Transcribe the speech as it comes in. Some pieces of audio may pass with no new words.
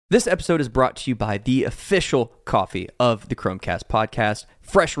This episode is brought to you by the official coffee of the Chromecast podcast,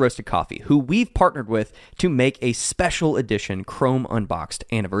 Fresh Roasted Coffee, who we've partnered with to make a special edition Chrome Unboxed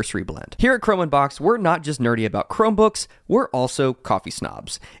anniversary blend. Here at Chrome Unboxed, we're not just nerdy about Chromebooks, we're also coffee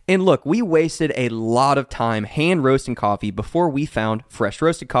snobs. And look, we wasted a lot of time hand roasting coffee before we found Fresh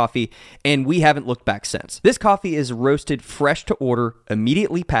Roasted Coffee, and we haven't looked back since. This coffee is roasted fresh to order,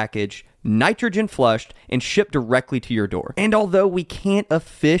 immediately packaged, nitrogen flushed, and shipped directly to your door. And although we can't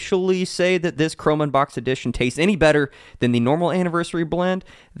officially say that this Chrome Unboxed edition tastes any better than the normal anniversary blend,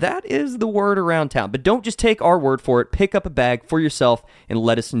 that is the word around town. But don't just take our word for it. Pick up a bag for yourself and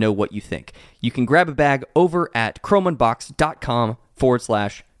let us know what you think. You can grab a bag over at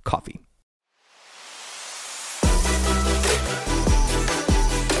chromeunboxed.com/coffee.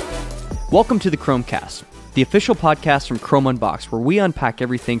 Welcome to the Chromecast, the official podcast from Chrome Unboxed, where we unpack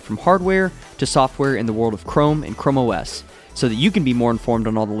everything from hardware to software in the world of Chrome and Chrome OS, so that you can be more informed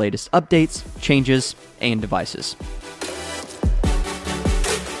on all the latest updates, changes, and devices.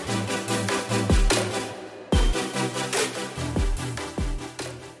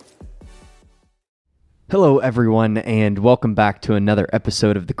 Hello, everyone, and welcome back to another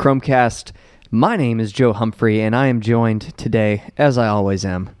episode of the Chromecast. My name is Joe Humphrey, and I am joined today, as I always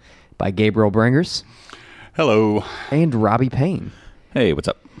am, by Gabriel Bringers. Hello. And Robbie Payne. Hey, what's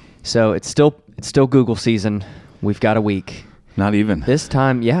up? So it's still Google season. We've got a week. Not even. This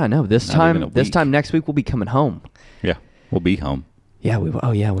time next week we'll be coming home. Yeah, we'll be home. Yeah, we will.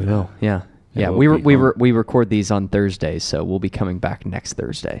 Oh yeah, we will. Yeah. we'll We record these on Thursdays, so we'll be coming back next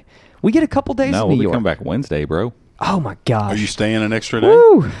Thursday. We get a couple days in New York. We'll be coming back Wednesday, bro. Oh my gosh. Are you staying an extra day?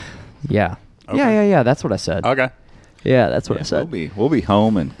 Woo! Yeah. Okay. Yeah. That's what I said. Okay. Yeah, that's what I said. We'll be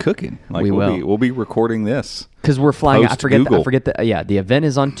home and cooking. We'll be recording this because we're flying. Post Google. I forget that. Yeah, the event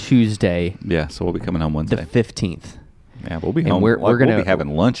is on Tuesday. Yeah, so we'll be coming home Wednesday, the 15th. Yeah, we'll be And home. we'll be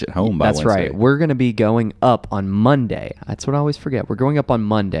having lunch at home by Wednesday. That's right. We're going to be going up on Monday. That's what I always forget. We're going up on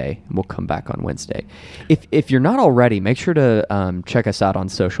Monday, and we'll come back on Wednesday. If you're not already, make sure to check us out on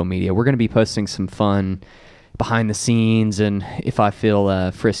social media. We're going to be posting some fun behind the scenes, and if I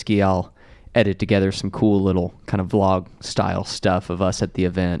feel frisky, I'll edit together some cool little kind of vlog style stuff of us at the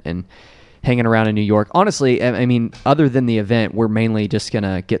event and hanging around in New York. Honestly, I mean, other than the event, we're mainly just going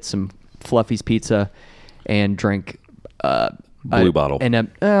to get some Fluffy's Pizza and drink Blue Bottle. And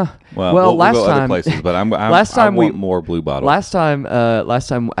we'll last go time, other places, but I want more Blue Bottle. Last time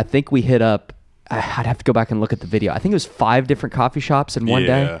I think we hit up. I'd have to go back and look at the video. I think it was 5 different coffee shops in one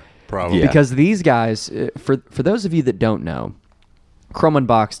day. Probably. Yeah. Because these guys, for those of you that don't know, Chrome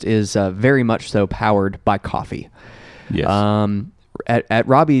Unboxed is very much so powered by coffee. Yes. At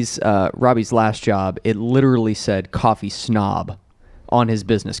Robbie's last job, it literally said "coffee snob" on his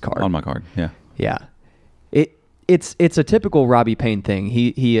business card. On my card. Yeah. Yeah. It's a typical Robbie Payne thing.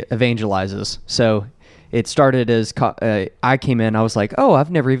 He evangelizes. So it started as I came in. I was like, oh,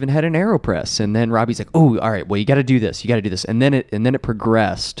 I've never even had an AeroPress, and then Robbie's like, oh, all right, well, you got to do this. And then it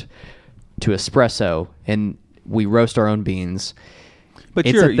progressed to espresso, and we roast our own beans. But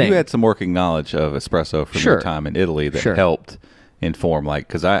you had some working knowledge of espresso from your time in Italy that helped inform,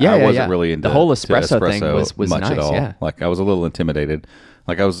 because I wasn't really into the whole espresso thing was much nice, at all. Yeah. Like I was a little intimidated.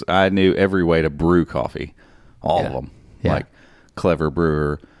 I knew every way to brew coffee, all of them. Yeah. Like Clever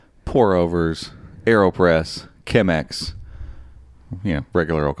Brewer, pour overs, AeroPress, Chemex,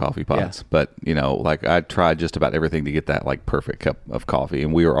 regular old coffee pots. Yeah. But I tried just about everything to get that perfect cup of coffee,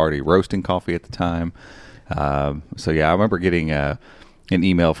 and we were already roasting coffee at the time. I remember getting an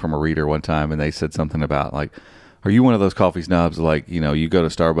email from a reader one time, and they said something about are you one of those coffee snobs you go to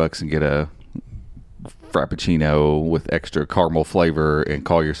Starbucks and get a Frappuccino with extra caramel flavor and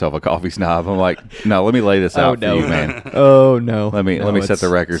call yourself a coffee snob? I'm like, no, let me lay this out for you, man. Oh no. Let me set the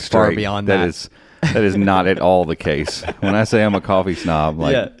record straight. Far beyond that. That is not at all the case. When I say I'm a coffee snob,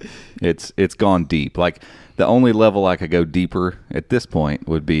 it's gone deep. The only level I could go deeper at this point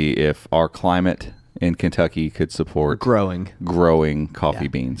would be if our climate in Kentucky could support growing coffee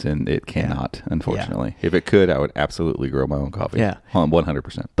beans, and it cannot, unfortunately. If it could, I would absolutely grow my own coffee. Yeah,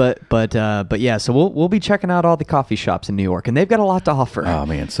 100%. But yeah. So we'll be checking out all the coffee shops in New York, and they've got a lot to offer. Oh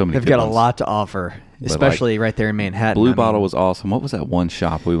man, so many. They've got a lot to offer, especially right there in Manhattan. Blue Bottle was awesome. What was that one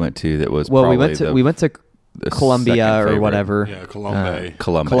shop we went to that was? Well, we went to Columbia or whatever. Yeah, Columbia.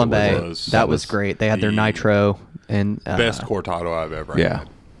 Columbia. That was great. They had their nitro and best cortado I've ever had.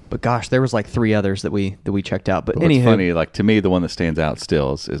 But gosh, there was 3 others that we checked out. But what's funny, to me, the one that stands out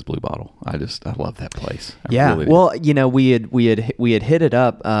still is Blue Bottle. I love that place. I really well, we had hit it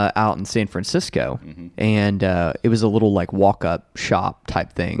up out in San Francisco, and it was a little walk up shop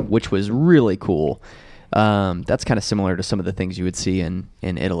type thing, which was really cool. That's kind of similar to some of the things you would see in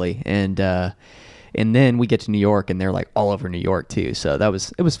Italy. And then we get to New York, and they're like all over New York too. So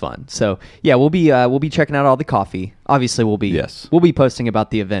it was fun. So yeah, we'll be checking out all the coffee. Obviously, we'll be posting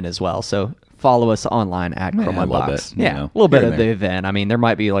about the event as well. So follow us online at Chrome Unboxed. A little bit of the event. I mean, there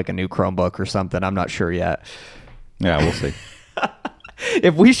might be like a new Chromebook or something. I'm not sure yet. Yeah, we'll see.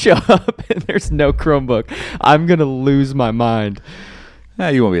 If we show up and there's no Chromebook, I'm gonna lose my mind.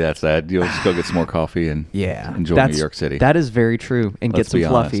 You won't be that sad. You'll just go get some more coffee and enjoy New York City. That is very true. And Let's get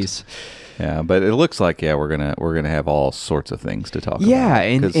some fluffies. Honest. Yeah, but it looks like we're gonna have all sorts of things to talk about. Yeah,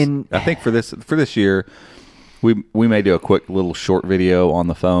 and I think for this year, we may do a quick little short video on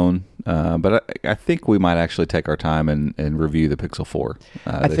the phone, but I think we might actually take our time and review the Pixel 4.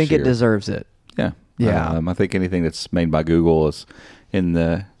 I think it deserves it. Yeah, yeah. I think anything that's made by Google is in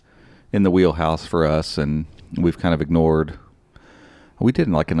the wheelhouse for us, and we've kind of ignored. We did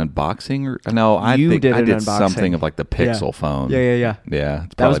like an unboxing, or no? I did something of like the Pixel phone. Yeah.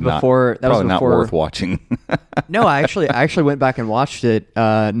 It's that was before. not worth watching. No, I actually went back and watched it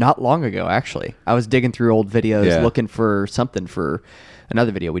not long ago. Actually, I was digging through old videos looking for something for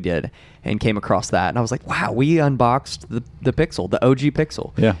another video we did, and came across that, and I was like, "Wow, we unboxed the Pixel, the OG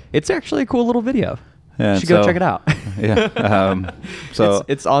Pixel." Yeah, it's actually a cool little video. Yeah, you should go check it out. Yeah, so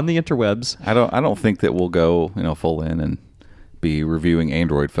it's on the interwebs. I don't think that we'll go full in and be reviewing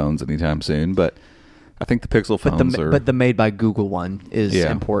Android phones anytime soon, but I think the Pixel phones but the made by Google one is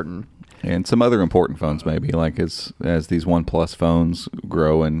important, and some other important phones maybe, like as these OnePlus phones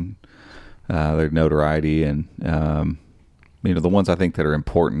grow in their notoriety, and the ones I think that are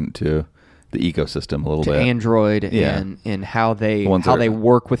important to the ecosystem a little bit, Android, and how they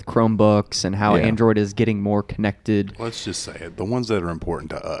work with Chromebooks, and how Android is getting more connected. Let's just say it, the ones that are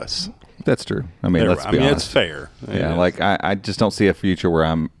important to us. That's true. I mean, let's be honest. It's fair. Yeah, like I just don't see a future where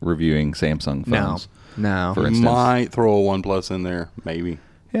I'm reviewing Samsung phones. No. For instance, might throw a OnePlus in there, maybe.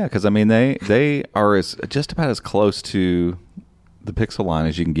 Yeah, because I mean they are just about as close to the Pixel line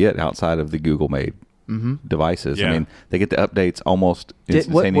as you can get outside of the Google made devices. Yeah. I mean, they get the updates almost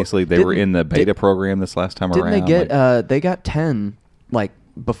instantaneously. They were in the beta program this last time around. Didn't they got 10 like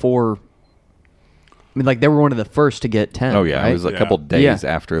before? I mean, like they were one of the first to get 10. Oh yeah, right? it was a couple days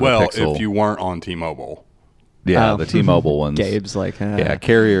after the Pixel. Well, if you weren't on T-Mobile. Yeah, the T-Mobile ones. Gabe's like,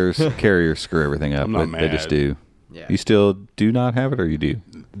 carriers screw everything up. I'm not They just do. Yeah. You still do not have it, or you do?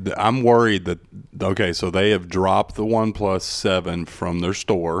 I'm worried that so they have dropped the OnePlus 7 from their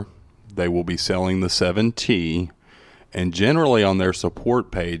store. They will be selling the 7T, and generally on their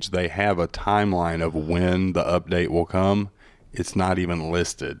support page they have a timeline of when the update will come. It's not even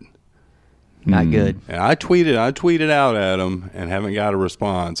listed. Not good. And I tweeted out at them and haven't got a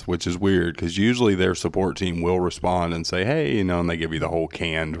response, which is weird because usually their support team will respond and say, hey, and they give you the whole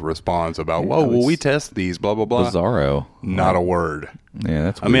canned response about, will we test these, blah, blah, blah. Bizarro. Not a word. Yeah,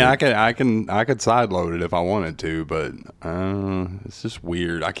 that's weird. I mean, I could sideload it if I wanted to, but it's just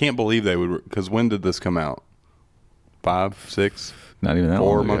weird. I can't believe they would, because when did this come out? 5, 6? Not even that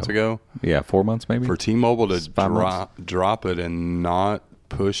 4 months ago? Yeah, 4 months maybe. For T-Mobile to drop it and not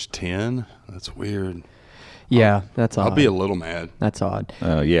push 10? That's weird. Yeah, that's odd. I'll be a little mad. That's odd.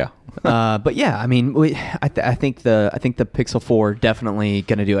 Yeah. But yeah, I mean, I think the Pixel 4 definitely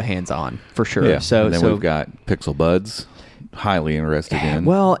going to do a hands-on for sure. Yeah. So and then we've got Pixel Buds. Highly interested in.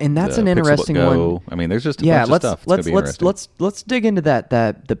 Well, and that's an interesting one. I mean, there's just a bunch of stuff. Let's dig into that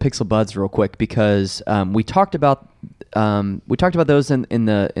the Pixel Buds real quick, because we talked about those in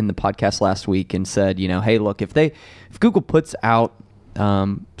the podcast last week and said, hey, look, if Google puts out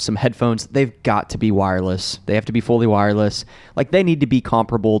some headphones, they've got to be wireless. They have to be fully wireless. Like they need to be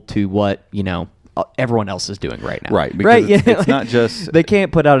comparable to what everyone else is doing right now. Right, because it's not just they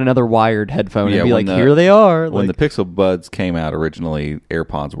can't put out another wired headphone and be like, here they are. When the Pixel Buds came out originally,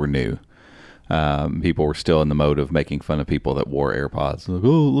 AirPods were new. People were still in the mode of making fun of people that wore AirPods. Like,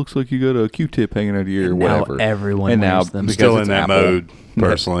 oh, it looks like you got a Q-tip hanging out of your ear, or whatever. Now everyone wears them. Still in that mode,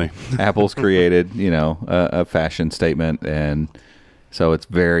 personally. Apple's created, a fashion statement, and so it's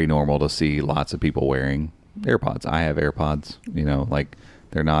very normal to see lots of people wearing AirPods. I have AirPods. Like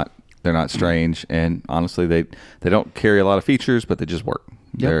they're not strange, and honestly, they don't carry a lot of features, but they just work.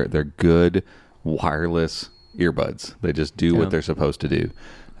 Yep. They're good wireless earbuds. They just do what they're supposed to do.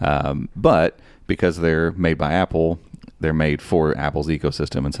 But because they're made by Apple, they're made for Apple's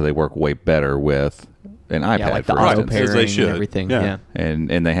ecosystem, and so they work way better with an iPad, like the for auto instance. pairing they should. and everything. Yeah.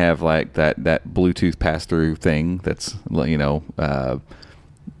 And they have like that Bluetooth pass-through thing that's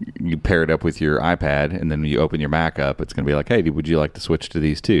you pair it up with your iPad, and then when you open your Mac up, it's going to be like, hey, would you like to switch to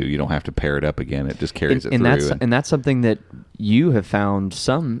these too? You don't have to pair it up again. It just carries it through. And that's something that you have found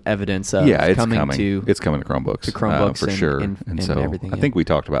some evidence of it's coming to Chromebooks, to Chromebooks for sure. And so everything. I think we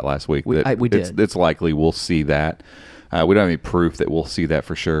talked about last week that we did. It's likely we'll see that. We don't have any proof that we'll see that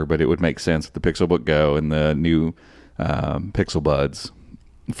for sure, but it would make sense with the Pixelbook Go and the new Pixel Buds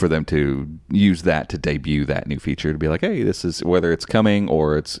for them to use that to debut that new feature, to be like, hey, this is whether it's coming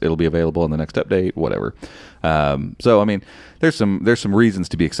or it'll be available in the next update, whatever. So I mean, there's some reasons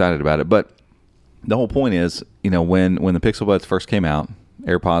to be excited about it, but the whole point is, when the Pixel Buds first came out,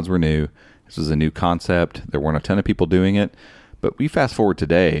 AirPods were new. This was a new concept. There weren't a ton of people doing it. But we fast forward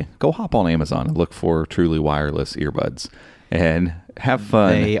today, go hop on Amazon and look for truly wireless earbuds and have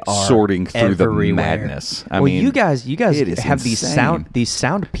fun sorting through everywhere. The madness. I mean, you guys insane. have these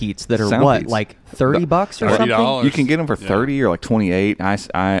sound peats that are like $30 or something? $30. You can get them for 30 or like 28.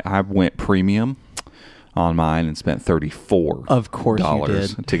 I went premium on mine and spent $34. Of course you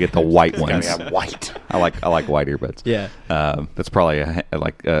did. To get the white ones. White. I like white earbuds. Yeah. That's probably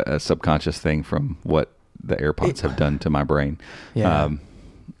a subconscious thing from what the AirPods have done to my brain. Yeah.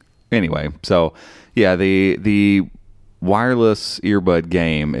 Anyway, so yeah, the wireless earbud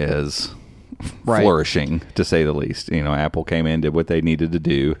game is flourishing, to say the least. Apple came in, did what they needed to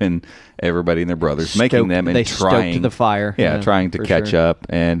do, and everybody and their brothers making them and trying the fire. Trying to catch up.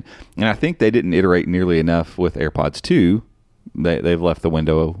 And I think they didn't iterate nearly enough with AirPods 2. They've left the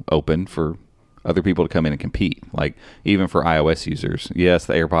window open for other people to come in and compete. Like, even for iOS users, yes,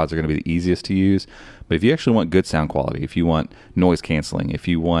 the AirPods are going to be the easiest to use, but if you actually want good sound quality, if you want noise canceling, if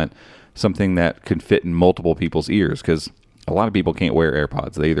you want something that can fit in multiple people's ears, because a lot of people can't wear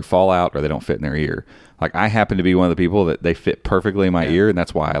AirPods. They either fall out or they don't fit in their ear. Like, I happen to be one of the people that they fit perfectly in my ear, and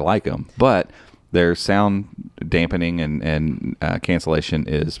that's why I like them. But their sound dampening and cancellation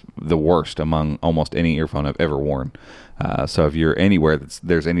is the worst among almost any earphone I've ever worn. So if you're anywhere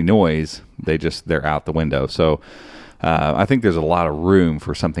there's any noise, they're out the window. So I think there's a lot of room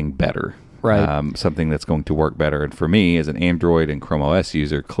for something better. Right. Something that's going to work better. And for me, as an Android and Chrome OS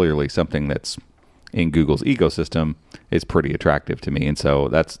user, clearly something that's in Google's ecosystem is pretty attractive to me. And so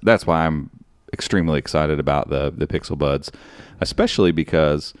that's why I'm extremely excited about the Pixel Buds, especially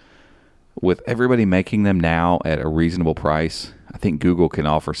because with everybody making them now at a reasonable price, I think Google can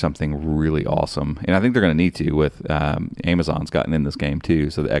offer something really awesome. And I think they're going to need to with Amazon's gotten in this game too.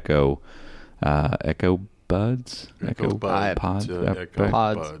 So the Echo Buds? Pods.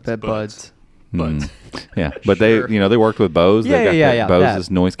 Yeah, but sure. they worked with Bose. Yeah. Bose's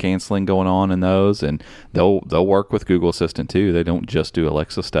noise canceling going on in those, and they'll work with Google Assistant too. They don't just do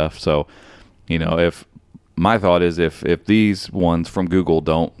Alexa stuff. So, if my thought is if these ones from Google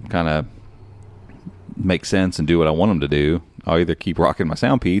don't kind of make sense and do what I want them to do, I'll either keep rocking my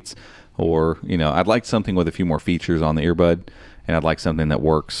SoundPeats, or I'd like something with a few more features on the earbud, and I'd like something that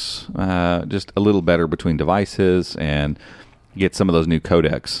works just a little better between devices and get some of those new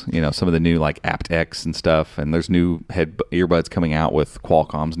codecs, some of the new like aptX and stuff. And there's new earbuds coming out with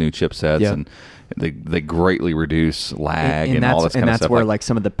Qualcomm's new chipsets, and they greatly reduce lag and all this kind of stuff. And that's where like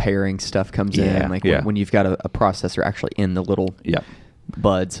some of the pairing stuff comes in, like when you've got a processor actually in the little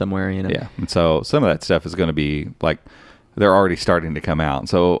bud somewhere, Yeah, and so some of that stuff is going to be like they're already starting to come out.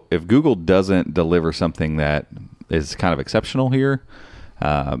 So if Google doesn't deliver something that is kind of exceptional here,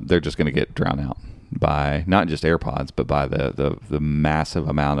 they're just going to get drowned out by not just AirPods, but by the massive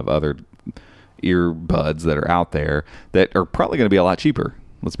amount of other earbuds that are out there that are probably going to be a lot cheaper.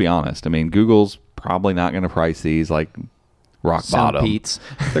 Let's be honest. I mean, Google's probably not going to price these like rock bottom.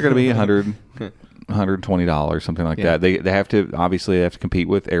 They're going to be $100, $120, something like that. They have to compete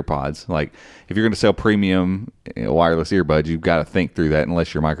with AirPods. Like, if you're going to sell premium wireless earbuds, you've got to think through that,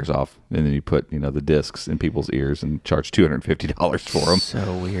 unless you're Microsoft, and then you put the discs in people's ears and charge $250 for them.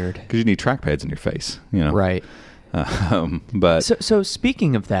 So weird, because you need trackpads in your face, right? But so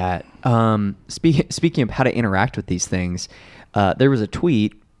speaking of that, speaking of how to interact with these things, there was a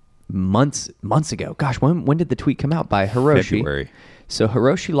tweet months ago. Gosh, when did the tweet come out? By Hiroshi. February. So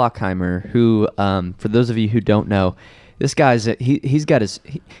Hiroshi Lockheimer, who, for those of you who don't know, this guy's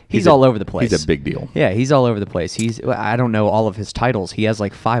he's all over the place. He's a big deal. Yeah, he's all over the place. I don't know all of his titles. He has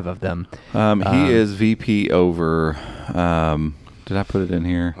like 5 of them. He is VP over. Did I put it in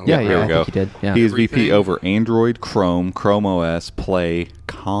here? Yeah, here we I go. think you did. Yeah. He is VP over Android, Chrome OS, Play,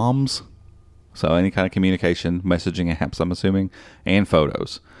 Comms. So any kind of communication, messaging apps, I'm assuming, and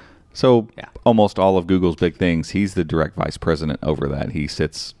photos. So almost all of Google's big things, he's the direct vice president over that. He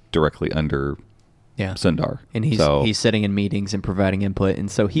sits directly under Sundar. And he's sitting in meetings and providing input. And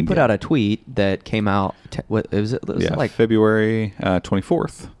so he put out a tweet that came out, like February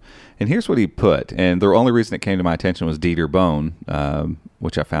 24th. And here's what he put. And the only reason it came to my attention was Dieter Bohn,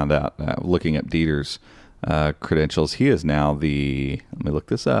 which I found out looking up Dieter's credentials. He is now let me look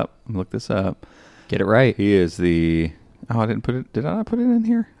this up. Get it right. He is the, I didn't put it, did I not put it in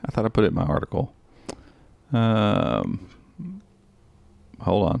here? I thought I put it in my article. Hold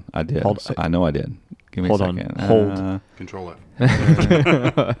on. I did. I know I did. Give me a second. Hold. Control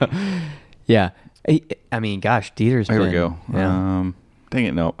F. Yeah. I mean, gosh, Dieter's There been... we go. Yeah. Dang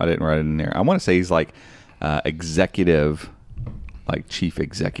it. No, I didn't write it in there. I want to say he's like executive, like chief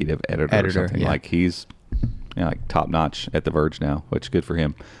executive editor or something. Yeah. Like he's like top notch at The Verge now, which is good for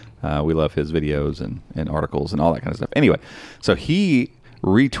him. We love his videos and articles and all that kind of stuff. Anyway, so he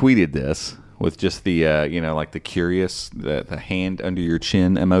retweeted this with just the like the curious, the hand under your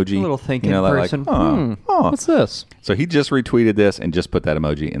chin emoji, A little thinking that, person. Like, What's this? So he just retweeted this and just put that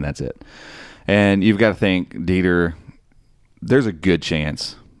emoji, and that's it. And you've got to think, Dieter, there's a good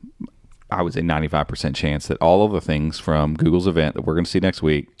chance, I would say 95% chance, that all of the things from Google's event that we're going to see next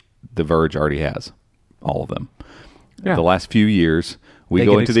week, The Verge already has all of them. Yeah. The last few years, we They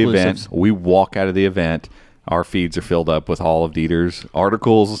go get into the exclusives. event, we walk out of the event, our feeds are filled up with all of Dieter's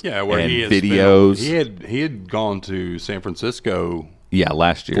articles Yeah, where and he had videos. he had gone to San Francisco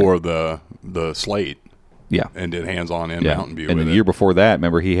last year. for the slate. Yeah. And did hands-on in Mountain View And with the it. year before that,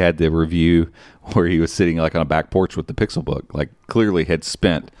 remember, he had the review where he was sitting like on a back porch with the Pixel Book. Like, clearly had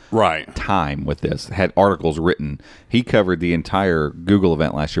spent Right. time with this, had articles written. He covered the entire Google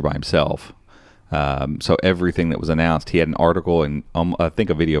event last year by himself. So everything that was announced, he had an article and I think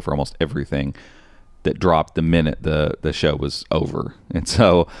a video for almost everything that dropped the minute the show was over. And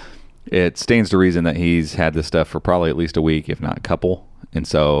so it stands to reason that he's had this stuff for probably at least a week, if not a couple. And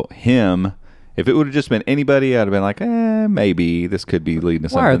so if it would have just been anybody, I'd have been like, maybe this could be leading to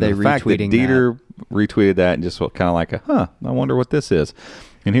something. Why are they the fact that retweeting Dieter retweeted that and just kind of like, I wonder what this is.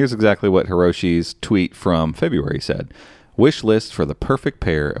 And here's exactly what Hiroshi's tweet from February said. Wish list for the perfect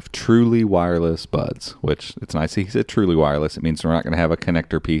pair of truly wireless buds, which it's nice he said truly wireless. It means we're not going to have a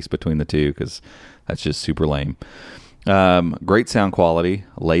connector piece between the two because that's just super lame. Great sound quality,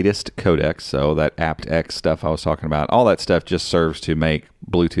 latest codecs, so that aptX stuff I was talking about, all that stuff just serves to make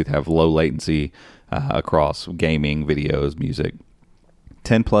Bluetooth have low latency across gaming, videos, music.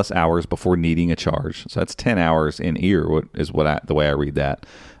 10 plus hours before needing a charge. So that's 10 hours in ear the way I read that.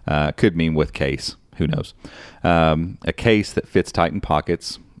 Could mean with case. Who knows? A case that fits tight in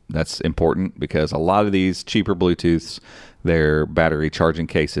pockets. That's important because a lot of these cheaper Bluetooths, their battery charging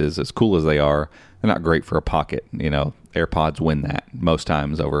cases, as cool as they are, they're not great for a pocket. AirPods win that most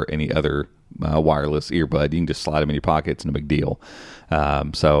times over any other wireless earbud. You can just slide them in your pocket. It's no big deal.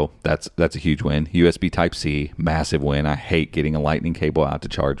 So that's a huge win. USB Type-C, massive win. I hate getting a lightning cable out to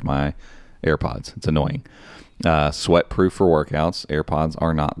charge my AirPods. It's annoying. Sweat-proof for workouts. AirPods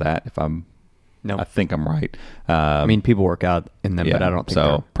are not that. I think I'm right. I mean, people work out in them, but I don't think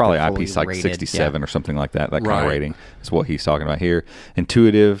so. Probably they're fully IP like rated. 67 or something like that. That kind Right. of rating is what he's talking about here.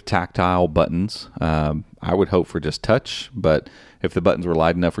 Intuitive tactile buttons. I would hope for just touch, but if the buttons were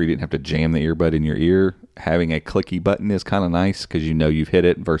light enough where you didn't have to jam the earbud in your ear, having a clicky button is kind of nice because you know you've hit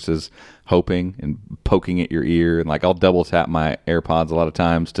it versus hoping and poking at your ear. And like I'll double tap my AirPods a lot of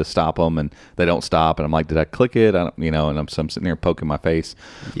times to stop them, and they don't stop. And I'm like, did I click it? I don't, and I'm sitting there poking my face.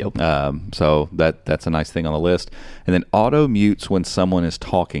 Yep. So that's a nice thing on the list. And then auto mutes when someone is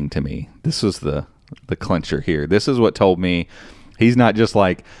talking to me. This was the clincher here. This is what told me he's not just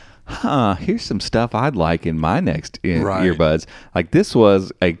like, here's some stuff I'd like in my next earbuds. Like this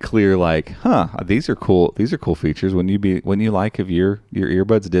was a clear like, these are cool. These are cool features. Wouldn't you like if your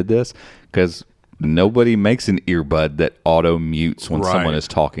earbuds did this? Because nobody makes an earbud that auto mutes when someone is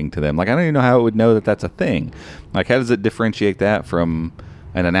talking to them. Like I don't even know how it would know that that's a thing. Like how does it differentiate that from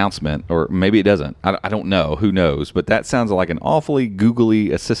an announcement? Or maybe it doesn't. I don't know. Who knows? But that sounds like an awfully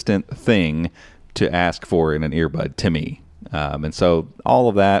googly assistant thing to ask for in an earbud to me. And so all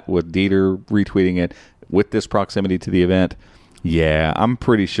of that with Dieter retweeting it with this proximity to the event, I'm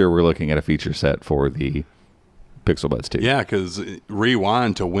pretty sure we're looking at a feature set for the Pixel Buds 2. Yeah, because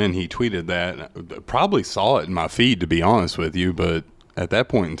rewind to when he tweeted that, probably saw it in my feed, to be honest with you, but at that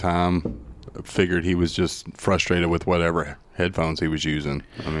point in time, I figured he was just frustrated with whatever headphones he was using.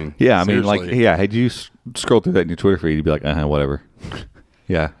 I mean, seriously. Had you scrolled through that in your Twitter feed, you'd be like, whatever.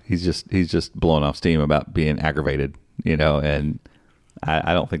 Yeah, he's just blowing off steam about being aggravated. And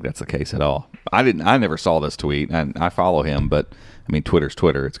I don't think that's the case at all. I never saw this tweet, and I follow him, but I mean, Twitter's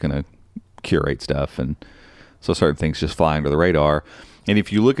Twitter. It's going to curate stuff, and so certain things just fly under the radar. And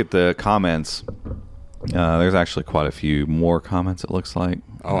if you look at the comments, there's actually quite a few more comments, it looks like.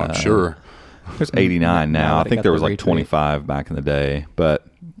 Oh, I'm sure. There's 89 now. I think there was like retweet. 25 back in the day, but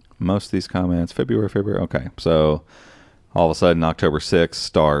most of these comments, February. Okay, so all of a sudden October 6th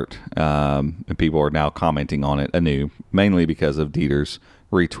start, and people are now commenting on it anew, mainly because of Dieter's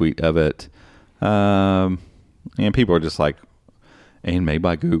retweet of it. And people are just like, and made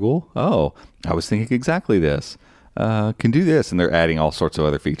by Google? Oh, I was thinking exactly this. Can do this. And they're adding all sorts of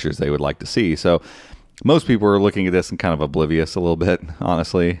other features they would like to see. So most people are looking at this and kind of oblivious a little bit,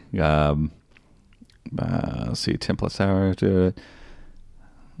 honestly. Let's see, 10 plus hours to it.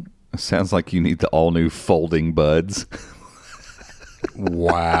 Sounds like you need the all-new folding buds.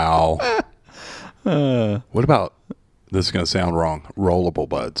 Wow. What about, this is going to sound wrong, rollable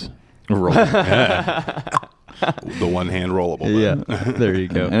buds? The one-hand rollable bud. Yeah, there you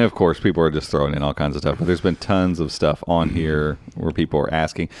go. And of course, people are just throwing in all kinds of stuff. But there's been tons of stuff on here where people are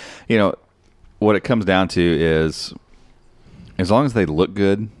asking. You know, what it comes down to is, as long as they look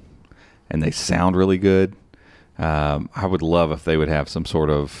good and they sound really good, I would love if they would have some sort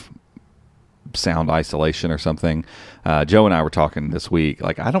of sound isolation or something. Joe and I were talking this week.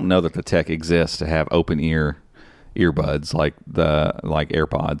 Like, I don't know that the tech exists to have open ear earbuds like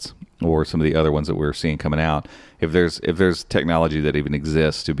AirPods or some of the other ones that we're seeing coming out. If there's technology that even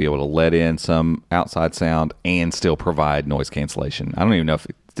exists to be able to let in some outside sound and still provide noise cancellation, I don't even know if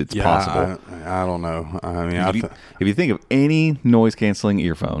it's possible. I don't know. I mean, if you think of any noise canceling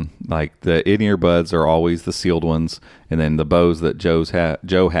earphone, like the in-ear buds are always the sealed ones, and then the Bose that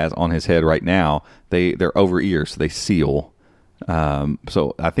Joe has on his head right now, they're over ear, so they seal.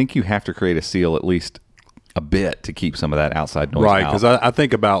 So I think you have to create a seal at least a bit to keep some of that outside noise right, out. because I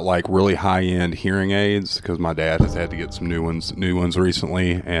think about like really high-end hearing aids, because my dad has had to get some new ones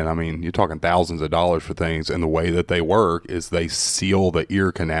recently, and I mean, you're talking thousands of dollars for things, and the way that they work is they seal the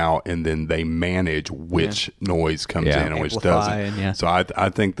ear canal, and then they manage which noise comes in and which doesn't. So I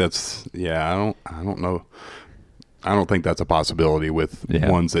think that's, I don't know. I don't think that's a possibility with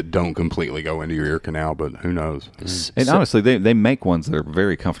ones that don't completely go into your ear canal, but who knows? And honestly, they make ones that are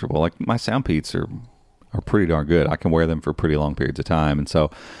very comfortable. Like my Soundpeats are pretty darn good. I can wear them for pretty long periods of time. And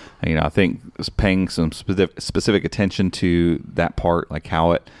so, you know, I think paying some specific attention to that part, like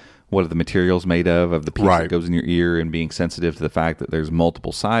what are the materials made of the piece that goes in your ear, and being sensitive to the fact that there's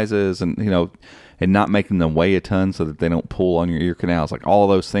multiple sizes, and, you know, and not making them weigh a ton so that they don't pull on your ear canals. Like, all of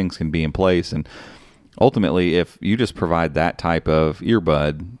those things can be in place. And ultimately, if you just provide that type of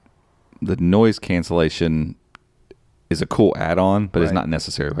earbud, the noise cancellation is a cool add-on, but it's not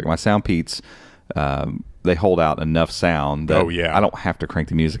necessary. Like my Soundpeats, they hold out enough sound that I don't have to crank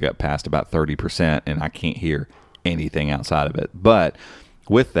the music up past about 30%, and I can't hear anything outside of it. But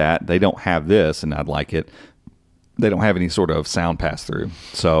with that, they don't have this, and I'd like it. They don't have any sort of sound pass-through.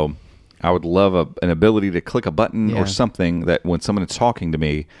 So I would love an ability to click a button or something that when someone is talking to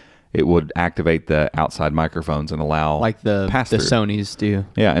me, it would activate the outside microphones and allow like the Sonys do.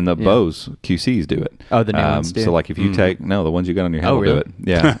 Yeah, and the Bose QCs do it. Oh, the new ones do. So like if you take the ones you got on your head will do it.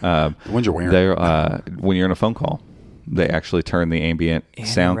 Yeah, the ones you're wearing. They're when you're in a phone call, they actually turn the ambient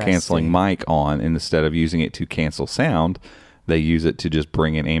sound canceling mic on, and instead of using it to cancel sound, they use it to just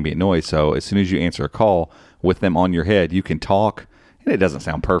bring in ambient noise. So as soon as you answer a call with them on your head, you can talk. And it doesn't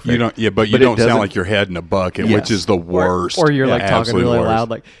sound perfect. But you don't sound like your head in a bucket, which is the worst. Or you're like talking really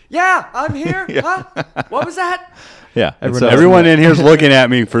loud, like, "Yeah, I'm here. Huh? What was that?" Yeah. Everyone in here is looking at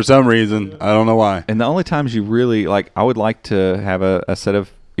me for some reason. I don't know why. And the only times you really I would like to have a set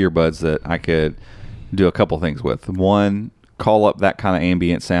of earbuds that I could do a couple things with. One, call up that kind of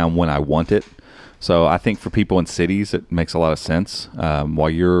ambient sound when I want it. So I think for people in cities, it makes a lot of sense.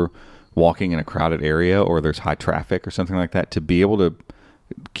 While you're walking in a crowded area or there's high traffic or something like that, to be able to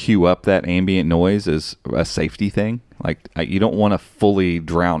cue up that ambient noise is a safety thing. Like, you don't want to fully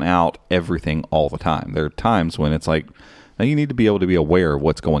drown out everything all the time. There are times when it's like, you need to be able to be aware of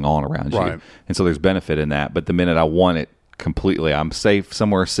what's going on around you. And so there's benefit in that. But the minute I want it completely, I'm safe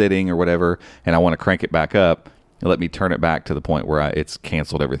somewhere sitting or whatever, and I want to crank it back up, let me turn it back to the point where it's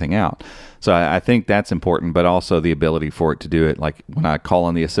canceled everything out. So I think that's important, but also the ability for it to do it. Like when I call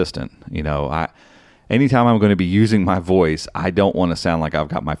on the assistant, anytime I'm going to be using my voice, I don't want to sound like I've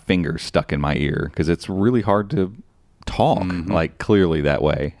got my fingers stuck in my ear, because it's really hard to talk like clearly that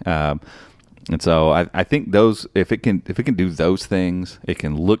way. And so I think those, if it can do those things, it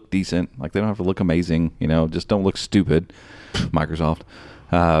can look decent. Like, they don't have to look amazing, just don't look stupid, Microsoft,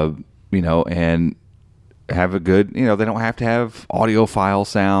 and have a good, they don't have to have audiophile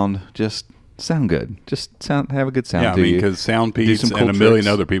sound, just sound good. Just have a good sound. Yeah, because Soundpeats and a million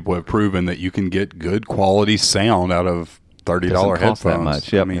other people have proven that you can get good quality sound out of $30 headphones. That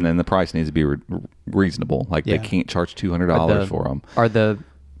much. Yep. And then the price needs to be reasonable. Like, they can't charge $200 for them. Are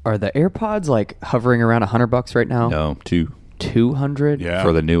the AirPods like hovering around $100 right now? No, $200. Yeah.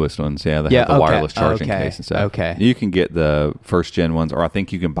 For the newest ones, yeah, they Yeah, have the okay. wireless charging Okay. case and stuff. Okay. You can get the first gen ones, or I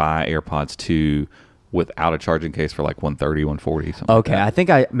think you can buy AirPods 2 without a charging case for like $130, $140, something. Okay, like I think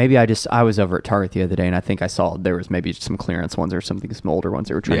I was over at Target the other day, and I think I saw there was maybe some clearance ones or something, some older ones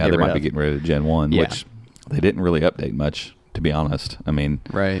they were trying yeah, to they get rid might of. be getting rid of the Gen 1, Yeah. which they didn't really update much, to be honest. I mean,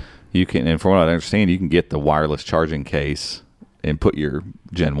 Right. you can, and from what I understand, you can get the wireless charging case and put your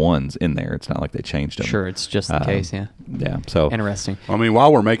Gen 1s in there. It's not like they changed them. Sure, it's just the case. Yeah. Yeah. So Interesting. I mean,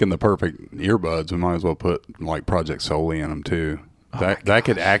 while we're making the perfect earbuds, we might as well put like Project Soli in them too. That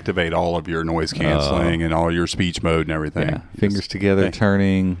could activate all of your noise canceling and all your speech mode and everything. yeah, fingers together, Hey.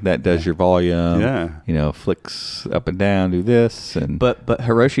 turning. That does your volume. Yeah. You know, flicks up and down, do this, and But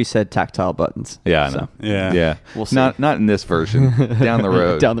Hiroshi said tactile buttons. yeah, I so. know. Yeah. Yeah. We'll see. Not in this version. Down the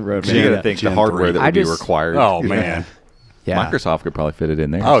road. Down the road, You maybe. got to Yeah. think the Gen hardware 3. that I would be just- required. Oh man. Yeah. Microsoft could probably fit it in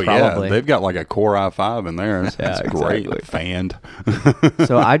there. Oh Probably. yeah, they've got like a Core i5 in there. It's Yeah, great, exactly. fanned.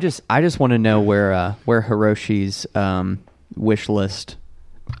 So I just want to know where Hiroshi's wish list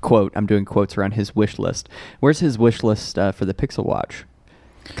quote. I'm doing quotes around his wish list. Where's his wish list for the Pixel Watch?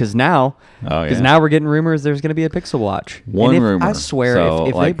 Because now we're getting rumors there's going to be a Pixel Watch. One and if, rumor. I swear, So,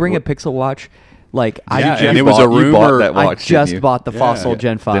 if they like, bring a Pixel Watch, like Yeah, I and it was a You bought rumor- that I watch, just didn't you? bought the Yeah. Fossil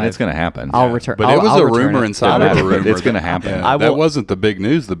Gen 5. Then it's going to happen. I'll Yeah. return. But it was I'll a return rumor it. inside Doesn't of a matter. rumor. It's gonna happen. Yeah, I that will- wasn't the big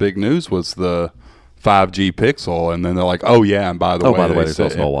news. The big news was the 5G Pixel, and then they're like, "Oh yeah, and by the way, By the way, they there's said-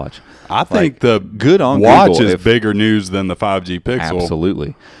 also a watch. I think the good on watch Google is if- bigger news than the 5G Pixel.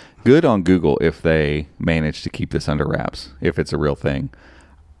 Absolutely. Good on Google if they manage to keep this under wraps, if it's a real thing.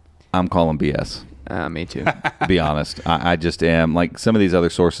 I'm calling BS. Me too. To be honest, I just am. Like, some of these other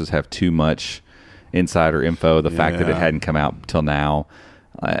sources have too much insider info. The fact that it Yeah. hadn't come out till now,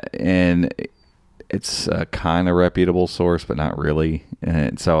 and it's a kind of reputable source, but not really.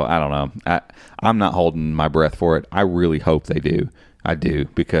 And so I don't know. I'm not holding my breath for it. I really hope they do. I do,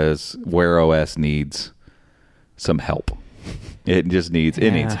 because Wear OS needs some help. It just needs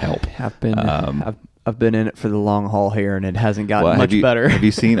needs help. I've been I've been in it for the long haul here, and it hasn't gotten Well, much better. Have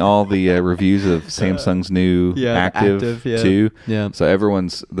you seen all the reviews of Samsung's new Yeah, the Active, Active, yeah. 2? Yeah. So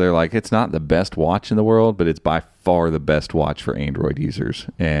they're like, it's not the best watch in the world, but it's by far the best watch for Android users.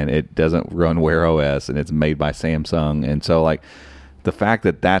 And it doesn't run Wear OS, and it's made by Samsung. And so, like, the fact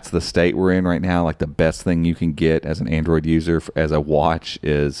that that's the state we're in right now, like, the best thing you can get as an Android user as a watch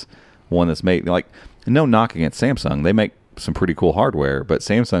is one that's made, like, no knock against Samsung. They make some pretty cool hardware, but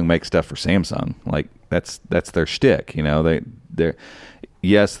Samsung makes stuff for Samsung. Like, that's their shtick, you know. They're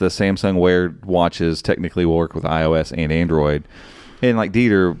yes, the Samsung Wear watches technically will work with iOS and Android, and like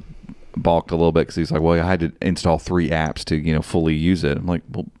Dieter balked a little bit because he's like, well, I had to install 3 apps to fully use it. I'm like,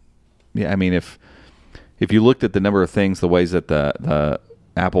 well, yeah, I mean, if you looked at the number of things, the ways that the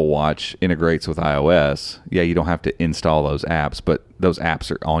Apple Watch integrates with iOS, yeah, you don't have to install those apps, but those apps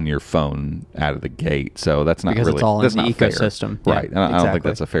are on your phone out of the gate, so that's not Because really it's all in that's the not fair. ecosystem. Yeah, Right? And I don't think exactly.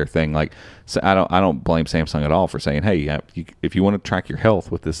 that's a fair thing. Like, so I don't blame Samsung at all for saying, hey, if you want to track your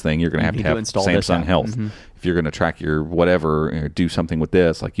health with this thing, you're going to have need to to have install this Samsung app. Health. Mhm. If you're going to track your whatever, or do something with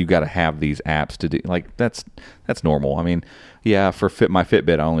this, like, you got to have these apps to do. Like, that's normal. I mean, yeah, for my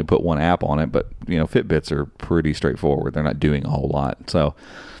Fitbit, I only put 1 app on it, but Fitbits are pretty straightforward. They're not doing a whole lot. So,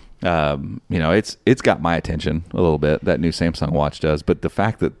 it's got my attention a little bit. That new Samsung watch does, but the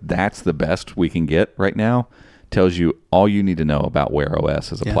fact that that's the best we can get right now tells you all you need to know about Wear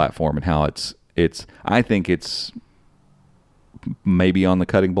OS as a platform and how it's. I think it's maybe on the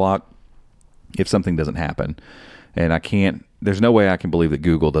cutting block if something doesn't happen, and I can't. There's no way I can believe that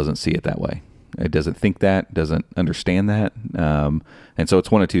Google doesn't see it that way. It doesn't think that, doesn't understand that, and so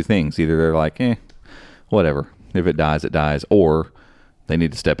it's one of two things: either they're like, whatever. If it dies, it dies, or they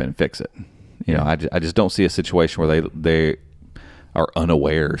need to step in and fix it. I just don't see a situation where they are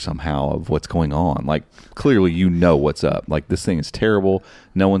unaware somehow of what's going on. Like, clearly what's up. Like, this thing is terrible.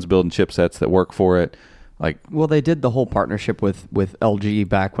 No one's building chipsets that work for it. Like, Well, they did the whole partnership with LG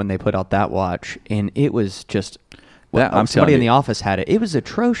back when they put out that watch, and it was just I'm somebody telling in you, the office had it. It was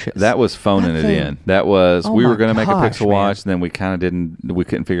atrocious. that was phoning That it thing- in. That was Oh we were my going to make a gosh, Pixel man. Watch, and then we kind of we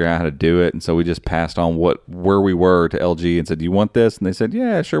couldn't figure out how to do it, and so we just passed on where we were to LG and said, "Do you want this?" And they said,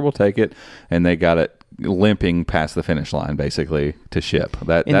 "Yeah, sure, we'll take it." And they got it limping past the finish line, basically, to ship.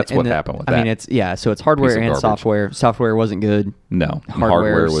 That's what happened with that. I mean, so it's hardware Piece of and garbage. software. Software wasn't good. No, Hardware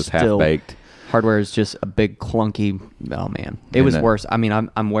hardware was still- half baked. Hardware is just a big clunky. Oh man, it And was that- worse. I mean,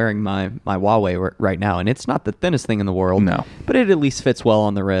 I'm wearing my Huawei right now, and it's not the thinnest thing in the world. No. but it at least fits well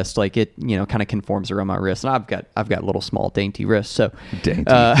on the wrist. Like, it, kind of conforms around my wrist, and I've got little small dainty wrists. So Dainty.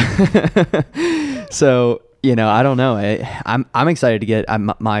 So I don't know. I'm excited to get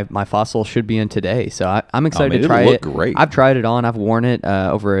my Fossil should be in today, so I'm excited to try it'll it. look great. I've tried it on. I've worn it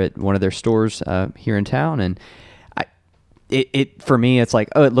over at one of their stores here in town, and it for me, it's like,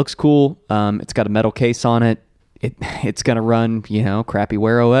 oh, it looks cool. It's got a metal case on it. It's gonna run, crappy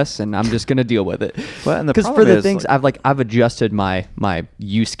Wear OS, and I'm just gonna deal with it. Well, and the because for problem the is, things I've adjusted my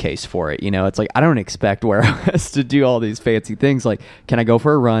use case for it. It's like I don't expect Wear OS to do all these fancy things. Like, can I go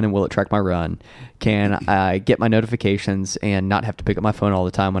for a run and will it track my run? Can I get my notifications and not have to pick up my phone all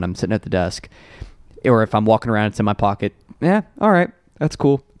the time when I'm sitting at the desk, or if I'm walking around, it's in my pocket? Yeah, all right, that's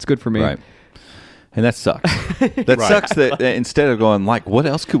cool. It's good for me. Right. And that sucks. That sucks that instead of going like, what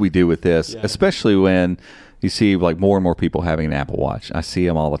else could we do with this? Yeah. Especially when you see like more and more people having an Apple Watch. I see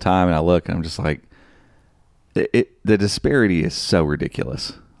them all the time, and I look, and I'm just like, the disparity is so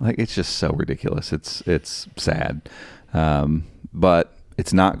ridiculous. Like, it's just so ridiculous. It's sad, but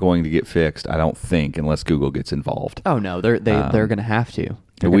it's not going to get fixed, I don't think, unless Google gets involved. Oh no, they're going to have to.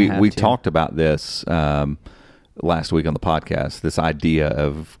 We talked about this last week on the podcast. This idea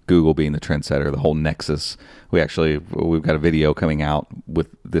of Google being the trendsetter, the whole Nexus. We've got a video coming out with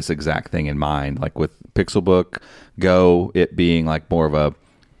this exact thing in mind, like with Pixelbook Go, it being like more of a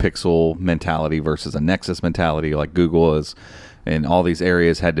Pixel mentality versus a Nexus mentality, like Google is, and all these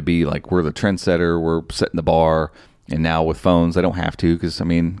areas had to be like, we're the trendsetter, we're setting the bar. And now with phones, they don't have to, because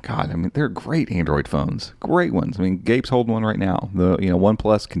they're great Android phones, great ones. I mean, Gabe's holding one right now. The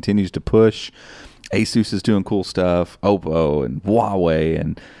OnePlus continues to push. Asus is doing cool stuff. Oppo and Huawei,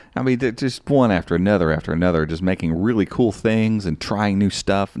 and I mean, they're just one after another, just making really cool things and trying new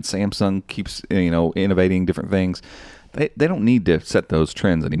stuff. And Samsung keeps innovating different things. They don't need to set those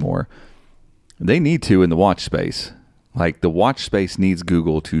trends anymore. They need to in the watch space. Like, the watch space needs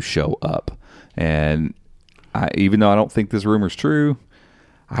Google to show up. And even though I don't think this rumor's true,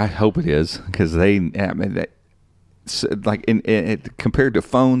 I hope it is, because compared to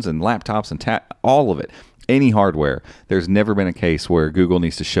phones and laptops and all of it, any hardware, there's never been a case where Google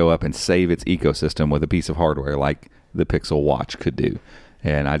needs to show up and save its ecosystem with a piece of hardware like the Pixel Watch could do.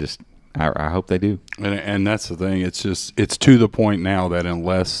 And I hope they do. And that's the thing. It's to the point now that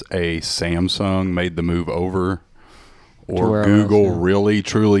unless a Samsung made the move over, or Google really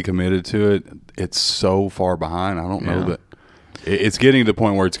truly committed to it, it's so far behind. I don't know that it's getting to the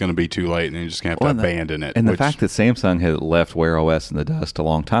point where it's going to be too late, and you're just going to have to abandon it. And the fact that Samsung had left Wear OS in the dust a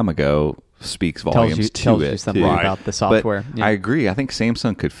long time ago speaks volumes tells you something about the software. But I agree. I think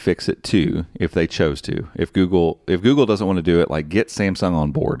Samsung could fix it too if they chose to. If Google doesn't want to do it, like, get Samsung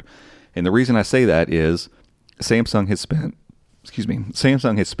on board. And the reason I say that is Samsung has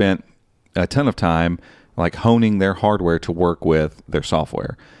spent a ton of time like honing their hardware to work with their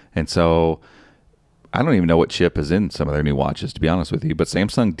software. And so I don't even know what chip is in some of their new watches, to be honest with you, but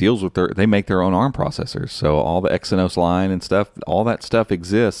Samsung deals with they make their own ARM processors. So all the Exynos line and stuff, all that stuff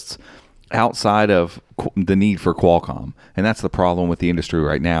exists outside of the need for Qualcomm. And that's the problem with the industry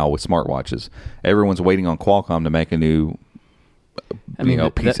right now with smartwatches. Everyone's waiting on Qualcomm to make a new a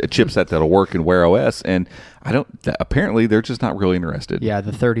chipset that'll work in Wear OS, and apparently they're just not really interested. Yeah,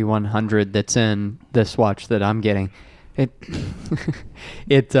 the 3100 that's in this watch that I'm getting, it's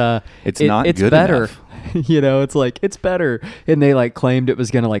better enough. It's like, it's better. And they like claimed it was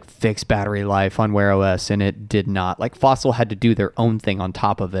going to like fix battery life on Wear OS, and it did not. Like, Fossil had to do their own thing on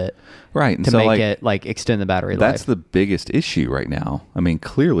top of it. Right. And to make it like extend the battery life. That's the biggest issue right now. I mean,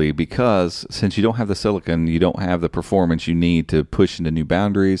 clearly, because since you don't have the silicon, you don't have the performance you need to push into new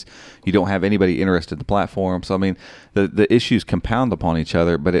boundaries. You don't have anybody interested in the platform. So, I mean, the issues compound upon each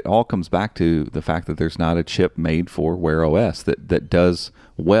other, but it all comes back to the fact that there's not a chip made for Wear OS that does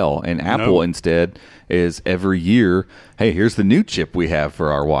well. And Apple instead is every year, hey, here's the new chip we have for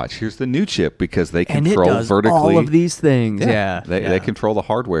our watch. Here's the new chip, because they control and it does vertically all of these things. They control the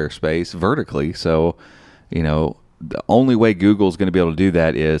hardware space vertically. So, the only way Google's going to be able to do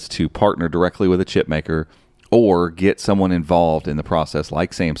that is to partner directly with a chip maker, or get someone involved in the process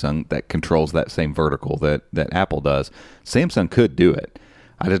like Samsung that controls that same vertical that Apple does. Samsung could do it.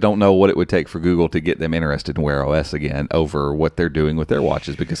 I just don't know what it would take for Google to get them interested in Wear OS again over what they're doing with their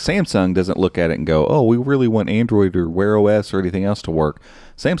watches, because Samsung doesn't look at it and go, oh, we really want Android or Wear OS or anything else to work.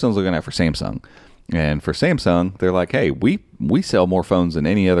 Samsung's looking at it for Samsung. And for Samsung, they're like, hey, we sell more phones than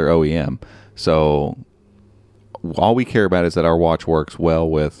any other OEM. So all we care about is that our watch works well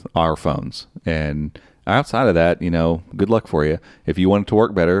with our phones. And outside of that, good luck for you. If you want it to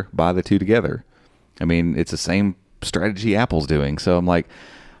work better, buy the two together. I mean, it's the same strategy Apple's doing. So I'm like,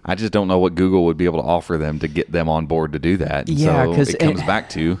 I just don't know what Google would be able to offer them to get them on board to do that. And Yeah, so 'cause it comes back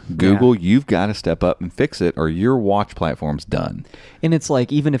to Google. You've got to step up and fix it, or your watch platform's done. And it's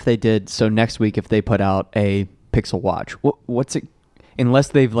like, even if they did, so next week if they put out a Pixel Watch, what's it? Unless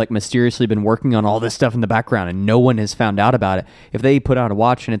they've like mysteriously been working on all this stuff in the background and no one has found out about it. If they put out a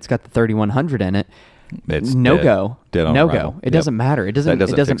watch and it's got the 3100 in it, It's no dead. go, Dead on no arrival. go. It doesn't matter. It doesn't.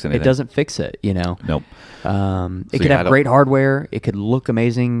 That doesn't fix anything. It doesn't fix it. You know. Nope. It could have great hardware. It could look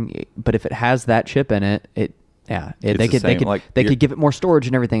amazing, but if it has that chip in it, they the could same, like, they could give it more storage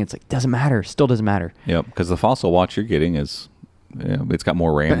and everything. It's like doesn't matter. Still doesn't matter. Yep, because the Fossil watch you're getting is, it's got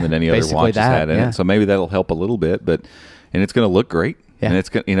more RAM than any other Basically watch has that, had in yeah. it. So maybe that'll help a little bit, and it's going to look great. Yeah. And it's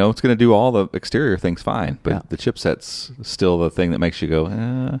going it's going to do all the exterior things fine, but Yeah. the chipset's still the thing that makes you go,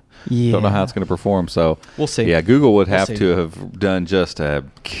 don't know Yeah. how it's going to perform. So We'll see. Yeah, Google would have see. to have done just a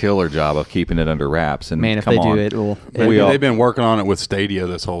killer job of keeping it under wraps. And Man, if come they on. do it, will. They've been working on it with Stadia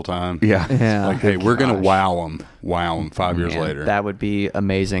this whole time. Yeah. Yeah. Like, hey, we're going to Gosh. wow them 5 years Man, later. that would be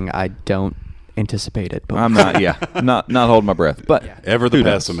amazing. I don't anticipate it, but I'm not. Yeah, not holding my breath. But Ever the who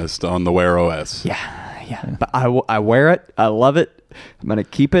knows? pessimist on the Wear OS. yeah. But I wear it. I love it. I'm gonna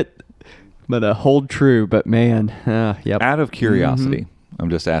keep it. I'm gonna hold true. But man, yep. Out of curiosity, Mm-hmm. I'm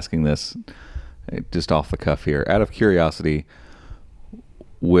just asking this, just off the cuff here. Out of curiosity,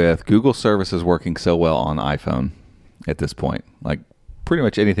 with Google services working so well on iPhone at this point, like pretty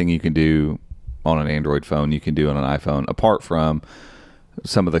much anything you can do on an Android phone, you can do on an iPhone, apart from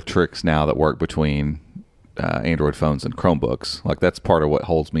some of the tricks now that work between Android phones and Chromebooks. Like that's part of what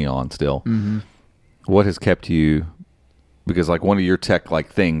holds me on still. Mm-hmm. What has kept you? Because like one of your tech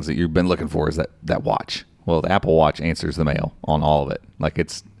like things that you've been looking for is that watch. Well, the Apple Watch answers the mail on all of it. Like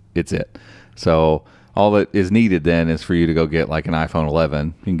it's it. So all that is needed then is for you to go get like an iPhone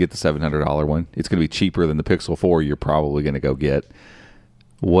 11. You can get the $700 one. It's going to be cheaper than the Pixel 4 you're probably going to go get.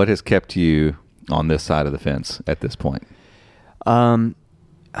 What has kept you on this side of the fence at this point?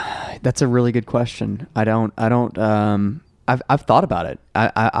 That's a really good question. I've thought about it.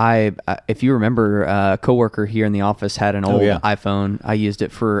 I if you remember, a coworker here in the office had an old iPhone. I used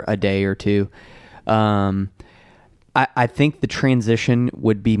it for a day or two. I think the transition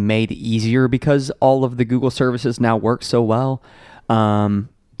would be made easier because all of the Google services now work so well.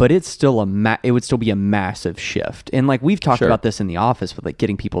 But it's still it would still be a massive shift. And like we've talked about this in the office with like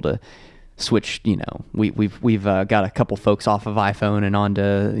getting people to switch. You know, we've got a couple folks off of iPhone and onto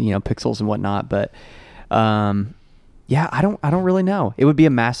Pixels and whatnot. But yeah, I don't really know. It would be a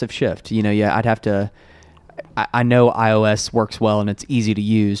massive shift. I'd have to. I know iOS works well and it's easy to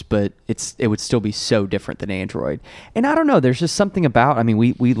use, but it would still be so different than Android. And I don't know. There's just something about. I mean,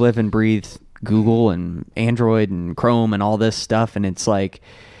 we live and breathe Google and Android and Chrome and all this stuff, and it's like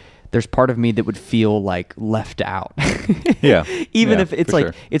there's part of me that would feel like left out. Yeah. Even if it's like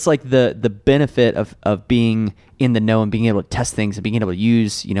sure. it's like the benefit of being in the know and being able to test things and being able to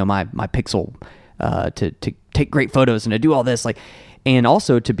use my Pixel to take great photos and to do all this, like, and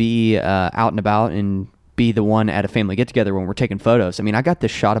also to be out and about and be the one at a family get together when we're taking photos. I mean, I got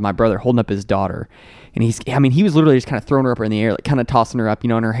this shot of my brother holding up his daughter, and he was literally just kind of throwing her up in the air, like kind of tossing her up, in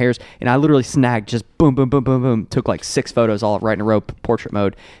her hairs, and I literally snagged just boom, boom, boom, boom, boom, took like 6 photos all right in a row, portrait